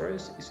much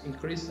stress is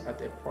increased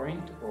at a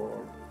point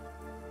or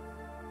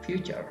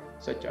feature,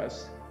 such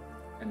as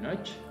a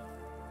notch,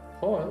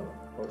 hole,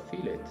 or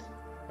fillet.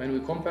 When we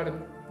compare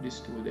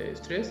this to the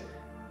stress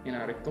in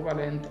our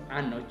equivalent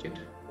unnotched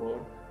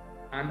or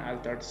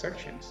unaltered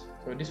sections.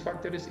 So this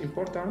factor is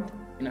important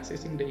in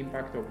assessing the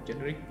impact of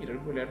generic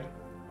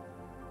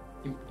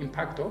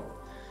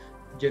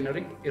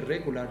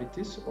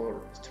irregularities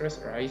or stress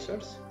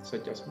risers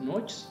such as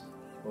notches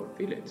or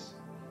fillets.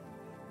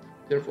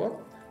 Therefore,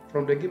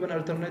 from the given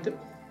alternative,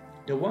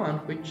 the one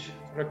which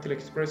correctly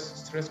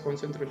expresses stress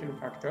concentration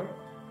factor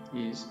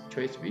is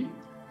choice B,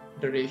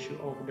 the ratio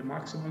of the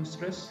maximum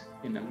stress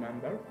in a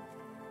member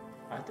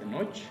at a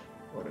notch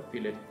or a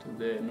fillet to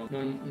the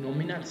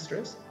nominal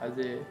stress at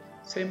the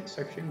same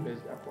section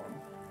based upon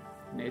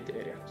net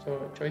area.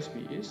 So choice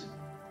B is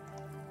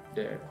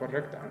the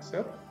correct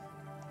answer.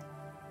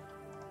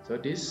 So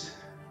this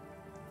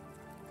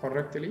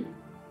correctly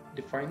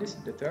defines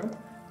the term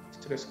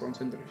stress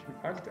concentration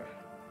factor.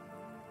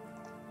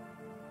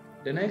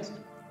 The next,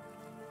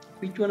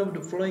 which one of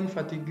the following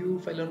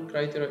fatigue failure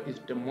criteria is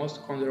the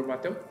most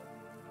conservative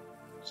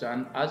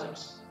than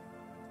others?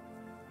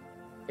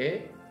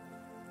 A,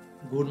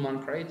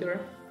 Goodman criteria.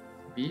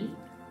 B,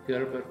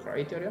 Gerber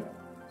criteria.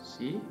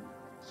 C,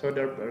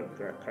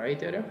 Soderberg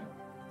criteria.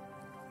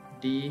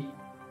 D,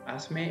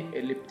 Asme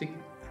elliptic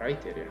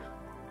criteria.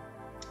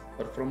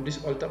 But from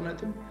this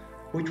alternative,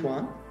 which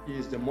one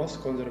is the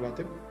most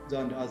conservative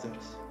than the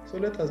others? So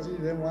let us do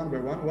them one by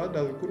one. What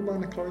does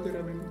Goodman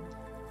criteria mean?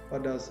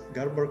 What does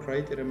Gerber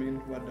criteria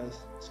mean? What does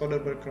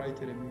Soderberg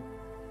criteria mean?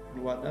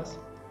 And what does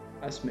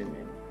Asme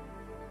mean?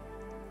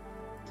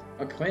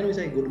 Okay, when we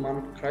say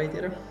Goodman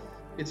criteria,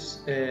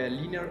 it's a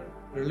linear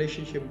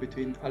relationship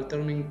between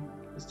alternating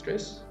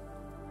stress,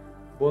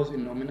 both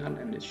in nominal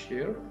and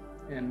shear,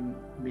 and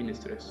mean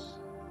stress.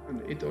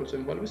 And it also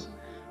involves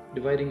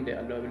dividing the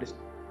allowable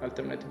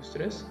alternative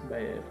stress by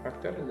a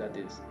factor that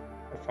is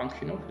a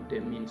function of the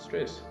mean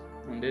stress.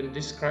 And then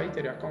this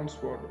criteria accounts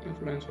for the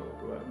influence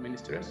of mean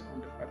stress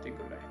on the fatigue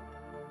line.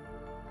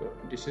 So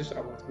this is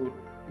about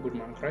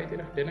Goodman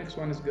criteria. The next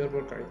one is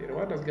Gerber criteria.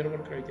 What does Gerber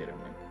criteria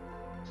mean?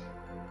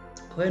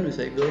 When we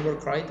say Gerber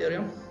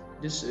criteria,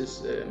 this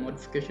is a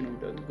modification of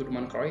the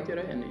Goodman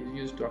criteria and is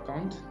used to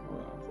account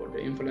for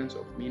the influence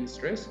of mean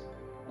stress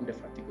on the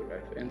fatigue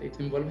life. And it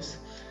involves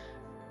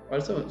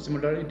also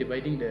similarly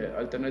dividing the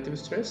alternative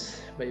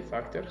stress by a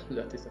factor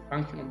that is a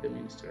function of the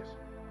mean stress.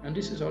 And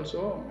this is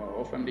also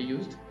often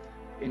used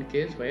in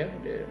case where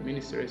the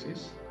mean stress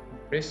is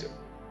compressive.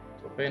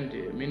 So when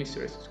the mean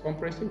stress is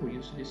compressive, we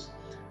use this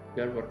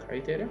Gerber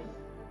criteria.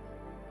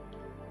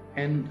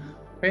 And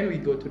when we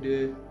go to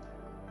the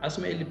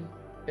Asme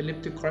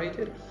elliptic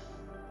criteria,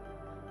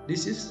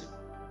 this is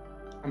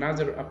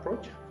another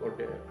approach for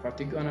the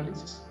fatigue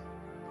analysis,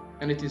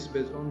 and it is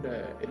based on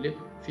the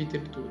ellipse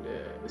fitted to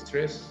the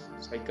stress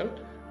cycle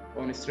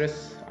on a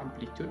stress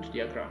amplitude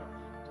diagram.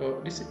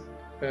 So this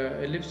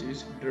ellipse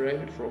is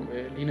derived from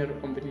a linear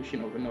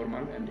combination of a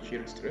normal and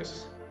shear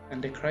stress,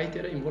 and the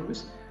criteria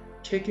involves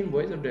checking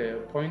whether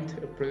the point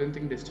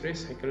representing the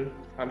stress cycle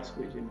falls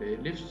within the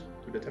ellipse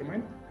to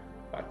determine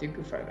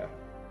fatigue failure.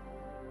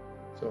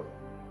 So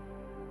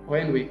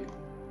when we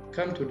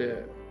come to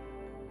the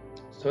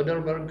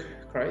Soderberg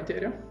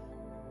criteria,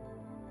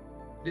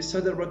 this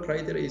Soderberg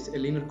criteria is a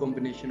linear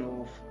combination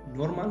of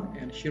normal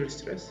and shear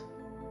stress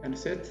and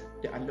set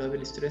the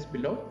allowable stress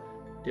below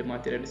the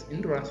material's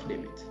endurance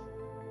limit.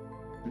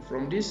 And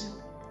from this,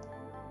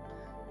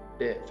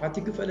 the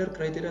fatigue failure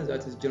criteria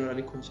that is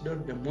generally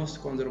considered the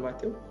most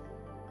conservative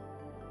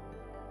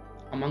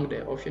among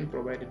the options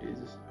provided is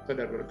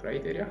Soderberg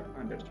criteria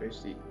under choice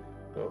C.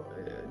 So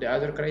the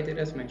other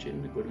criteria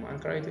mentioned, Goodman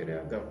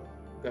criteria,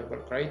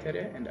 Gerber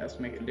criteria, and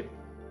Asme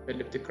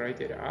elliptic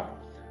criteria are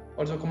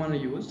also commonly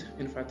used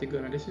in fatigue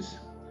analysis,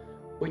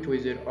 which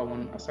with their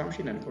own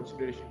assumption and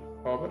consideration.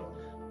 However,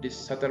 this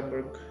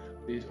Soderberg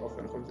is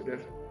often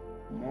considered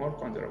more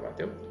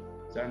conservative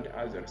than the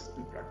others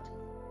in practice.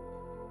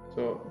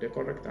 So the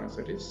correct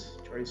answer is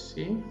choice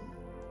C.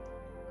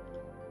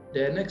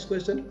 The next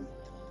question,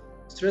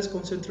 stress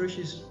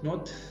concentration is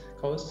not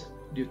caused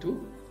due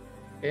to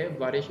A.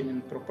 Variation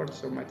in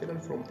properties of material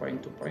from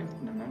point to point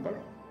in a member.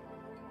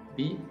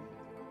 B.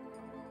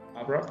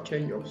 Abrupt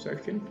change of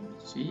section.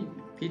 C.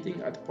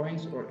 Pitting at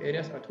points or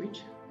areas at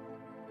which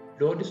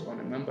loads on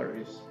a member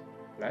is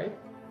applied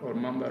or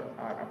member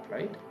are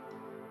applied.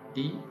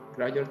 D.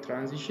 Gradual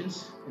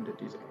transitions in the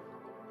design.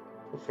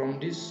 So from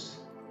these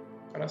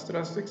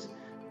characteristics,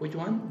 which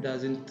one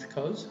doesn't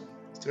cause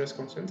stress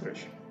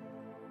concentration?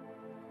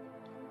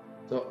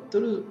 So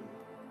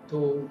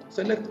to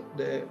select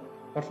the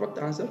perfect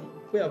answer,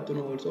 we have to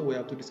know also, we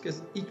have to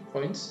discuss each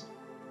points.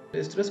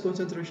 The stress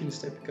concentration is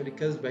typically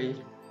caused by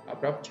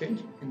abrupt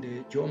change in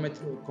the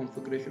geometry or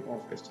configuration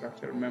of a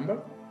structural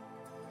member,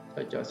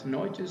 such as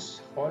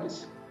notches,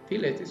 holes,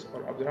 fillets,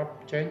 or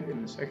abrupt change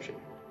in the section.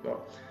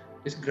 So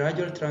this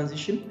gradual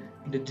transition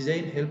in the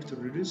design helps to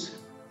reduce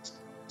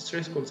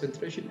stress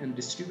concentration and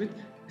distribute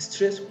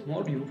stress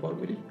more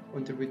uniformly,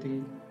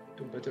 contributing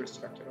to better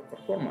structural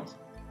performance.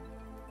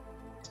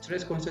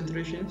 Stress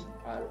concentrations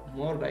are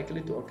more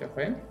likely to occur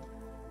when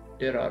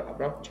there are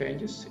abrupt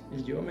changes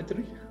in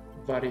geometry,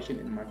 variation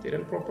in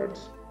material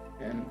properties,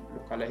 and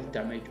localized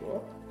damage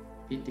or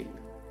pitting.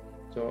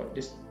 So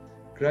this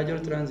gradual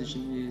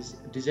transition is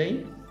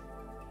designed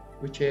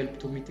which help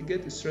to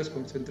mitigate stress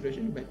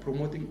concentration by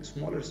promoting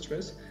smaller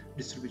stress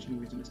distribution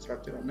within the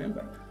structural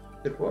member.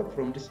 Therefore,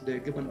 from this the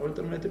given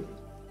alternative,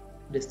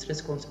 the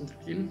stress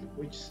concentration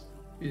which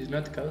is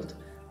not caused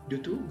due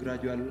to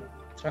gradual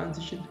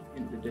transition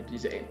in the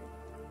design.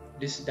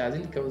 This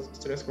doesn't cause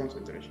stress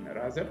concentration,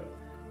 rather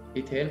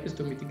it helps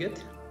to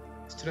mitigate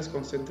stress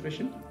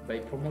concentration by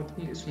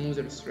promoting a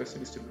smoother stress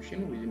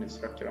distribution within the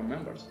structural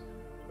members.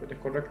 So the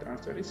correct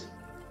answer is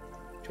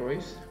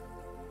choice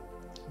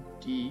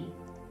D.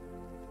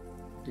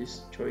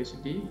 This choice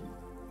D.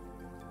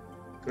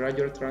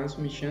 Gradual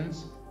transition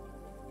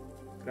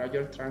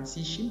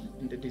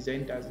in the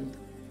design doesn't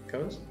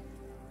cause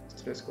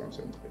stress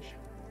concentration.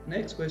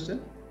 Next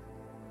question.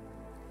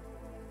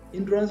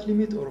 Endurance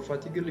limit or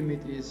fatigue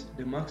limit is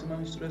the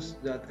maximum stress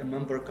that a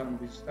member can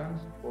withstand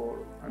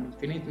for an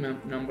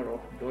infinite number of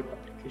load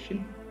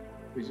application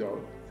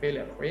without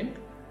failure when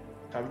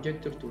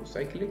subjected to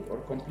cyclic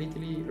or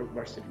completely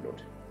reversible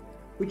load.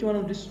 Which one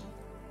of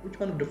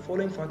the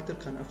following factors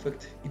can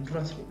affect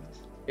endurance limit?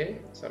 A.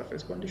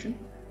 Surface condition.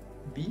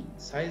 B.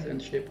 Size and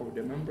shape of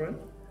the membrane.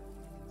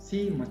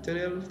 C.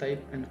 Material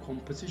type and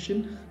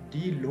composition.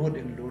 D. Load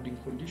and loading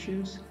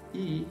conditions.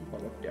 E.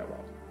 All of the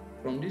above.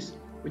 From this,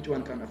 which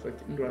one can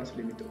affect endurance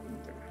limit of the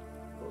material?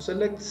 To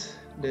select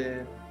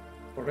the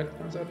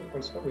correct answer,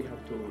 also we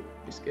have to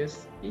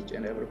discuss each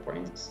and every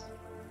point.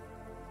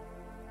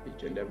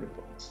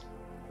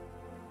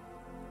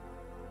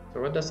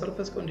 So what does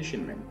surface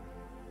condition mean?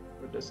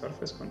 What does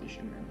surface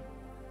condition mean?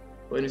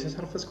 When you say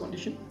surface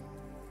condition,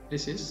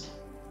 this is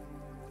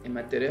a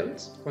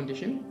materials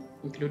condition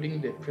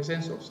including the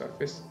presence of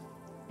surface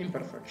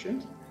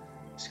imperfections,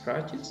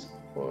 scratches,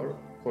 or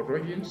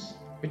corrosions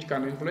which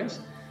can influence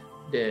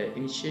the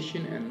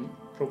initiation and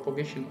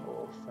propagation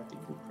of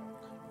fatigue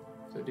crack.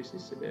 So this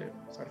is the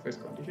surface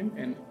condition,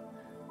 and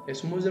a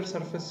smoother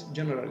surface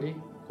generally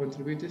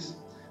contributes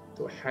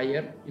to a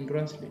higher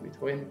endurance limit.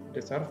 When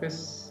the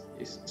surface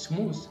is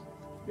smooth,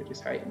 there is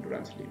high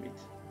endurance limit.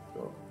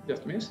 So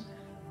that means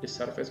the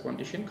surface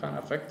condition can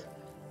affect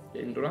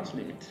the endurance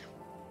limit.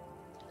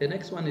 The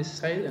next one is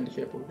size and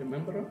shape of the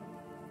membrane.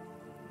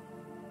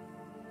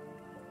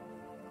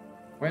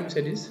 When we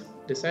say this,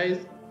 the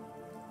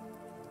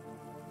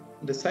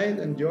size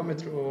and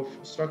geometry of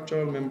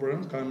structural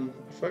membrane can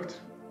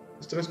affect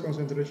stress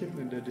concentration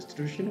and the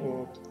distribution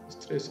of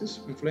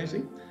stresses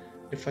influencing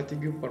the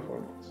fatigue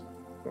performance.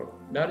 So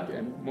large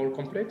and more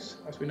complex,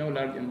 as we know,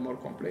 large and more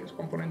complex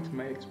components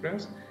may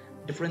experience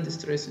different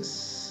stresses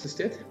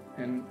state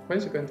and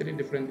consequently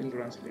different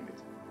endurance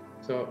limit.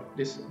 So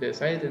the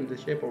size and the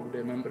shape of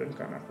the membrane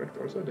can affect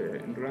also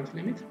the endurance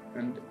limit.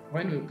 And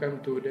when we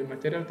come to the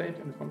material type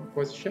and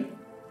composition,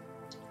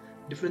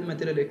 different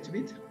material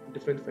exhibit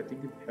different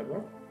fatigue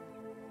behavior,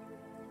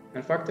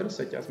 and factors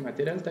such as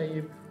material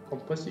type,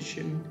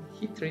 composition,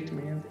 heat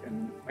treatment,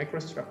 and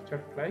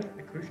microstructure play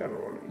a crucial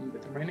role in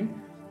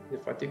determining the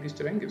fatigue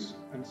strengths,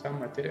 and some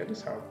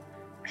materials have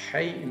a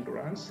high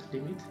endurance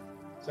limit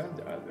than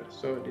the others.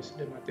 So this is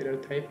the material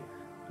type,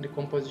 and the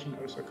composition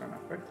also can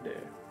affect the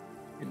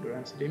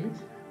endurance limit.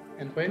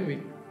 And when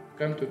we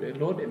come to the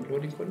load and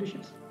loading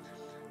conditions,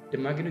 the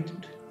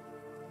magnitude,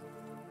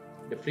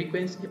 the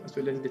frequency, as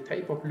well as the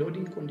type of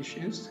loading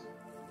conditions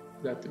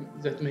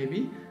that may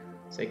be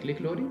cyclic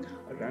loading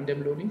or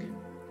random loading,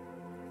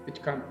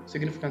 which can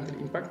significantly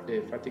impact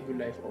the fatigue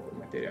life of a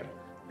material.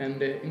 And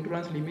the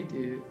endurance limit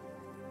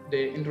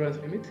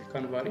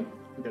can vary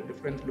under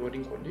different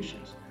loading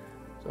conditions.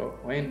 So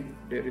when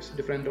there is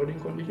different loading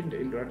condition, the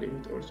endurance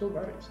limit also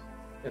varies.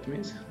 That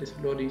means this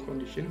loading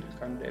condition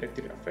can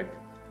directly affect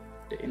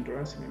the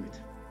endurance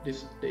limit.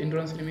 The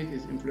endurance limit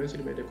is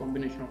influenced by the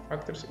combination of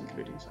factors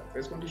including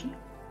surface condition,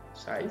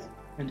 size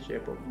and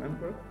shape of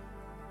member,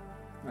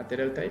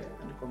 material type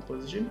and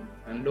composition,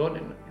 and load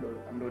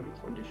and loading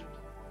conditions.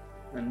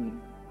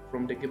 And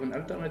from the given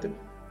alternative,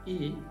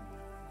 E,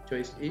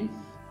 choice E,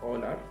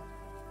 all are,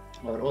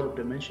 or all of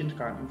the mentioned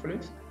can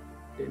influence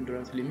the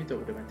endurance limit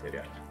of the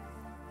material.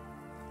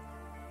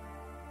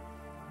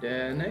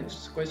 The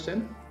next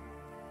question,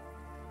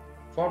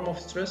 form of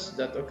stress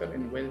that occur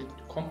in welded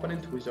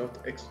component without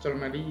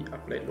externally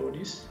applied load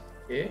is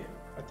A,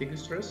 fatigue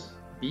stress,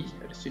 B,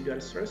 residual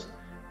stress,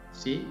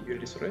 C,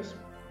 yield stress,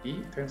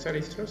 D,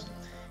 tensile stress,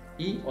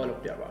 E, all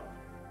of the above.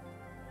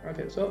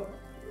 Okay, so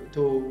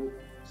to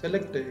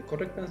select the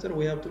correct answer,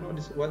 we have to know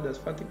this, what does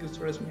fatigue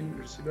stress mean,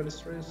 residual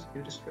stress,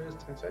 yield stress,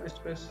 tensile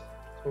stress.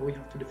 So we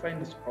have to define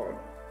this all.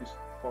 These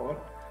all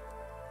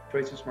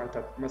choices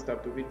must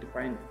have to be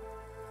defined.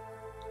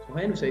 So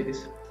when we say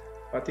this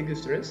fatigue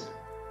stress,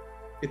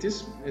 it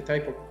is a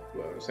type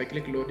of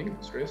cyclic loading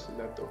stress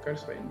that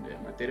occurs when the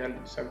material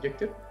is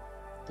subjected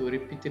to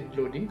repeated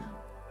loading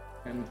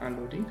and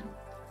unloading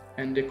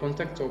and the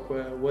contact of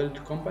a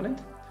weld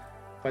component.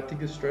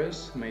 Fatigue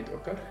stress might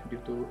occur due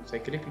to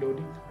cyclic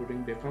loading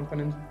during the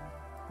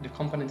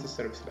component's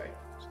service life.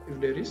 So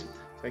if there is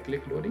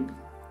cyclic loading,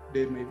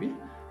 there may be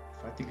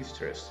fatigue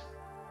stress.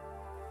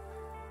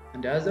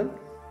 And the other,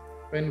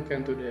 when we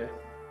come to the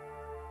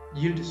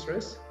yield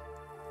stress,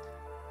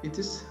 it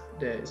is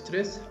the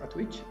stress at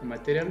which a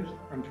material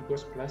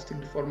undergoes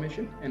plastic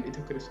deformation, and it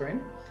occurs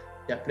when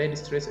the applied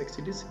stress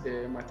exceeds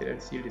the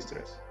material's yield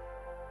stress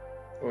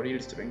or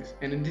yield strength.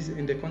 And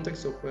in the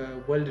context of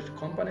a welded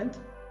component,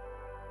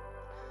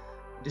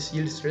 this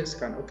yield stress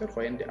can occur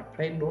when the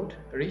applied load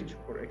reaches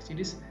or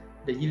exceeds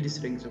the yield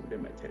strength of the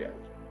material.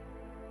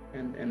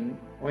 And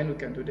when we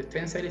come to the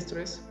tensile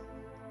stress,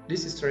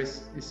 this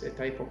stress is a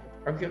type of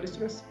axial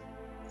stress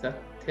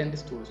that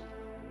tends to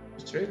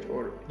stretch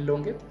or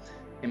elongate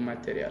a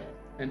material,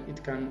 and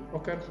it can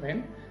occur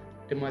when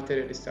the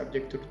material is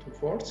subjected to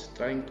force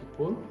trying to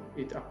pull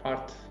it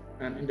apart.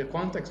 And in the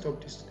context of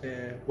this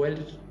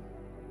welded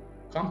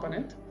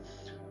component,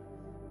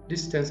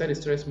 this tensile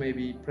stress may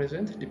be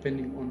present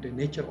depending on the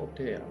nature of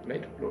the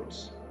applied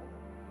loads.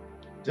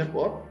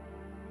 Therefore,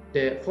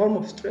 the form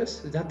of stress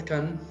that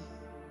can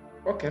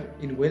occur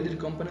in welded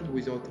component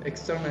without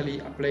externally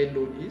applied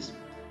load is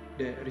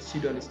the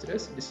residual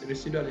stress. This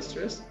residual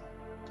stress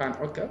can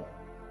occur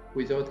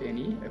without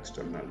any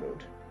external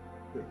load.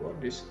 Therefore,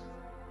 this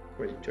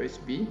choice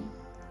B,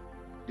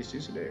 this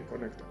is the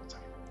correct answer.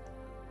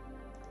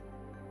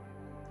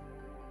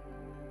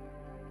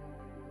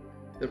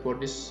 Therefore,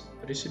 this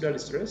residual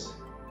stress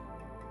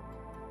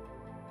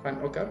can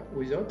occur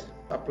without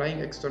applying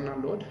external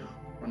load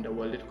on the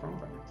welded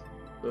component.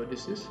 So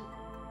this is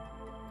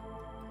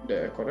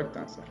the correct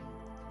answer.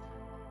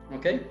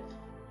 Okay,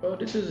 so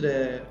this is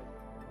the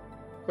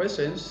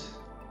questions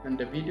and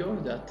the video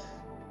that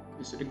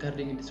is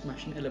regarding this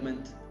machine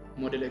element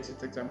model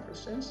exit exam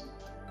questions,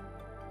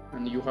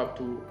 and you have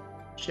to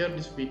share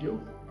this video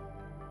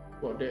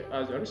for the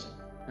others.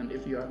 And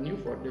if you are new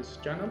for this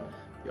channel,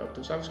 you have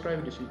to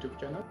subscribe this YouTube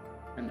channel,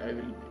 and I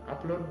will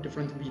upload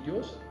different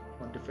videos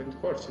on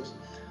different courses.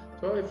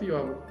 So if you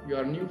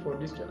are new for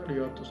this channel,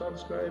 you have to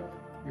subscribe,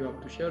 you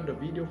have to share the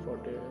video for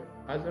the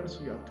others,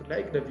 you have to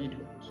like the video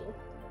also,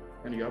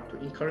 and you have to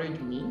encourage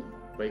me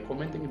by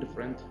commenting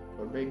different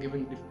or by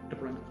giving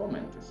different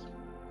comments.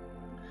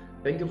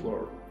 Thank you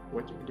for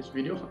watching this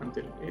video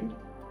until the end,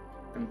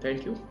 and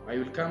thank you. I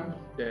will come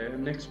the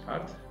next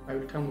part. I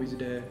will come with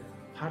the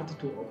part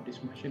 2 of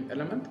this machine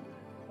element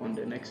on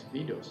the next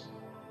videos.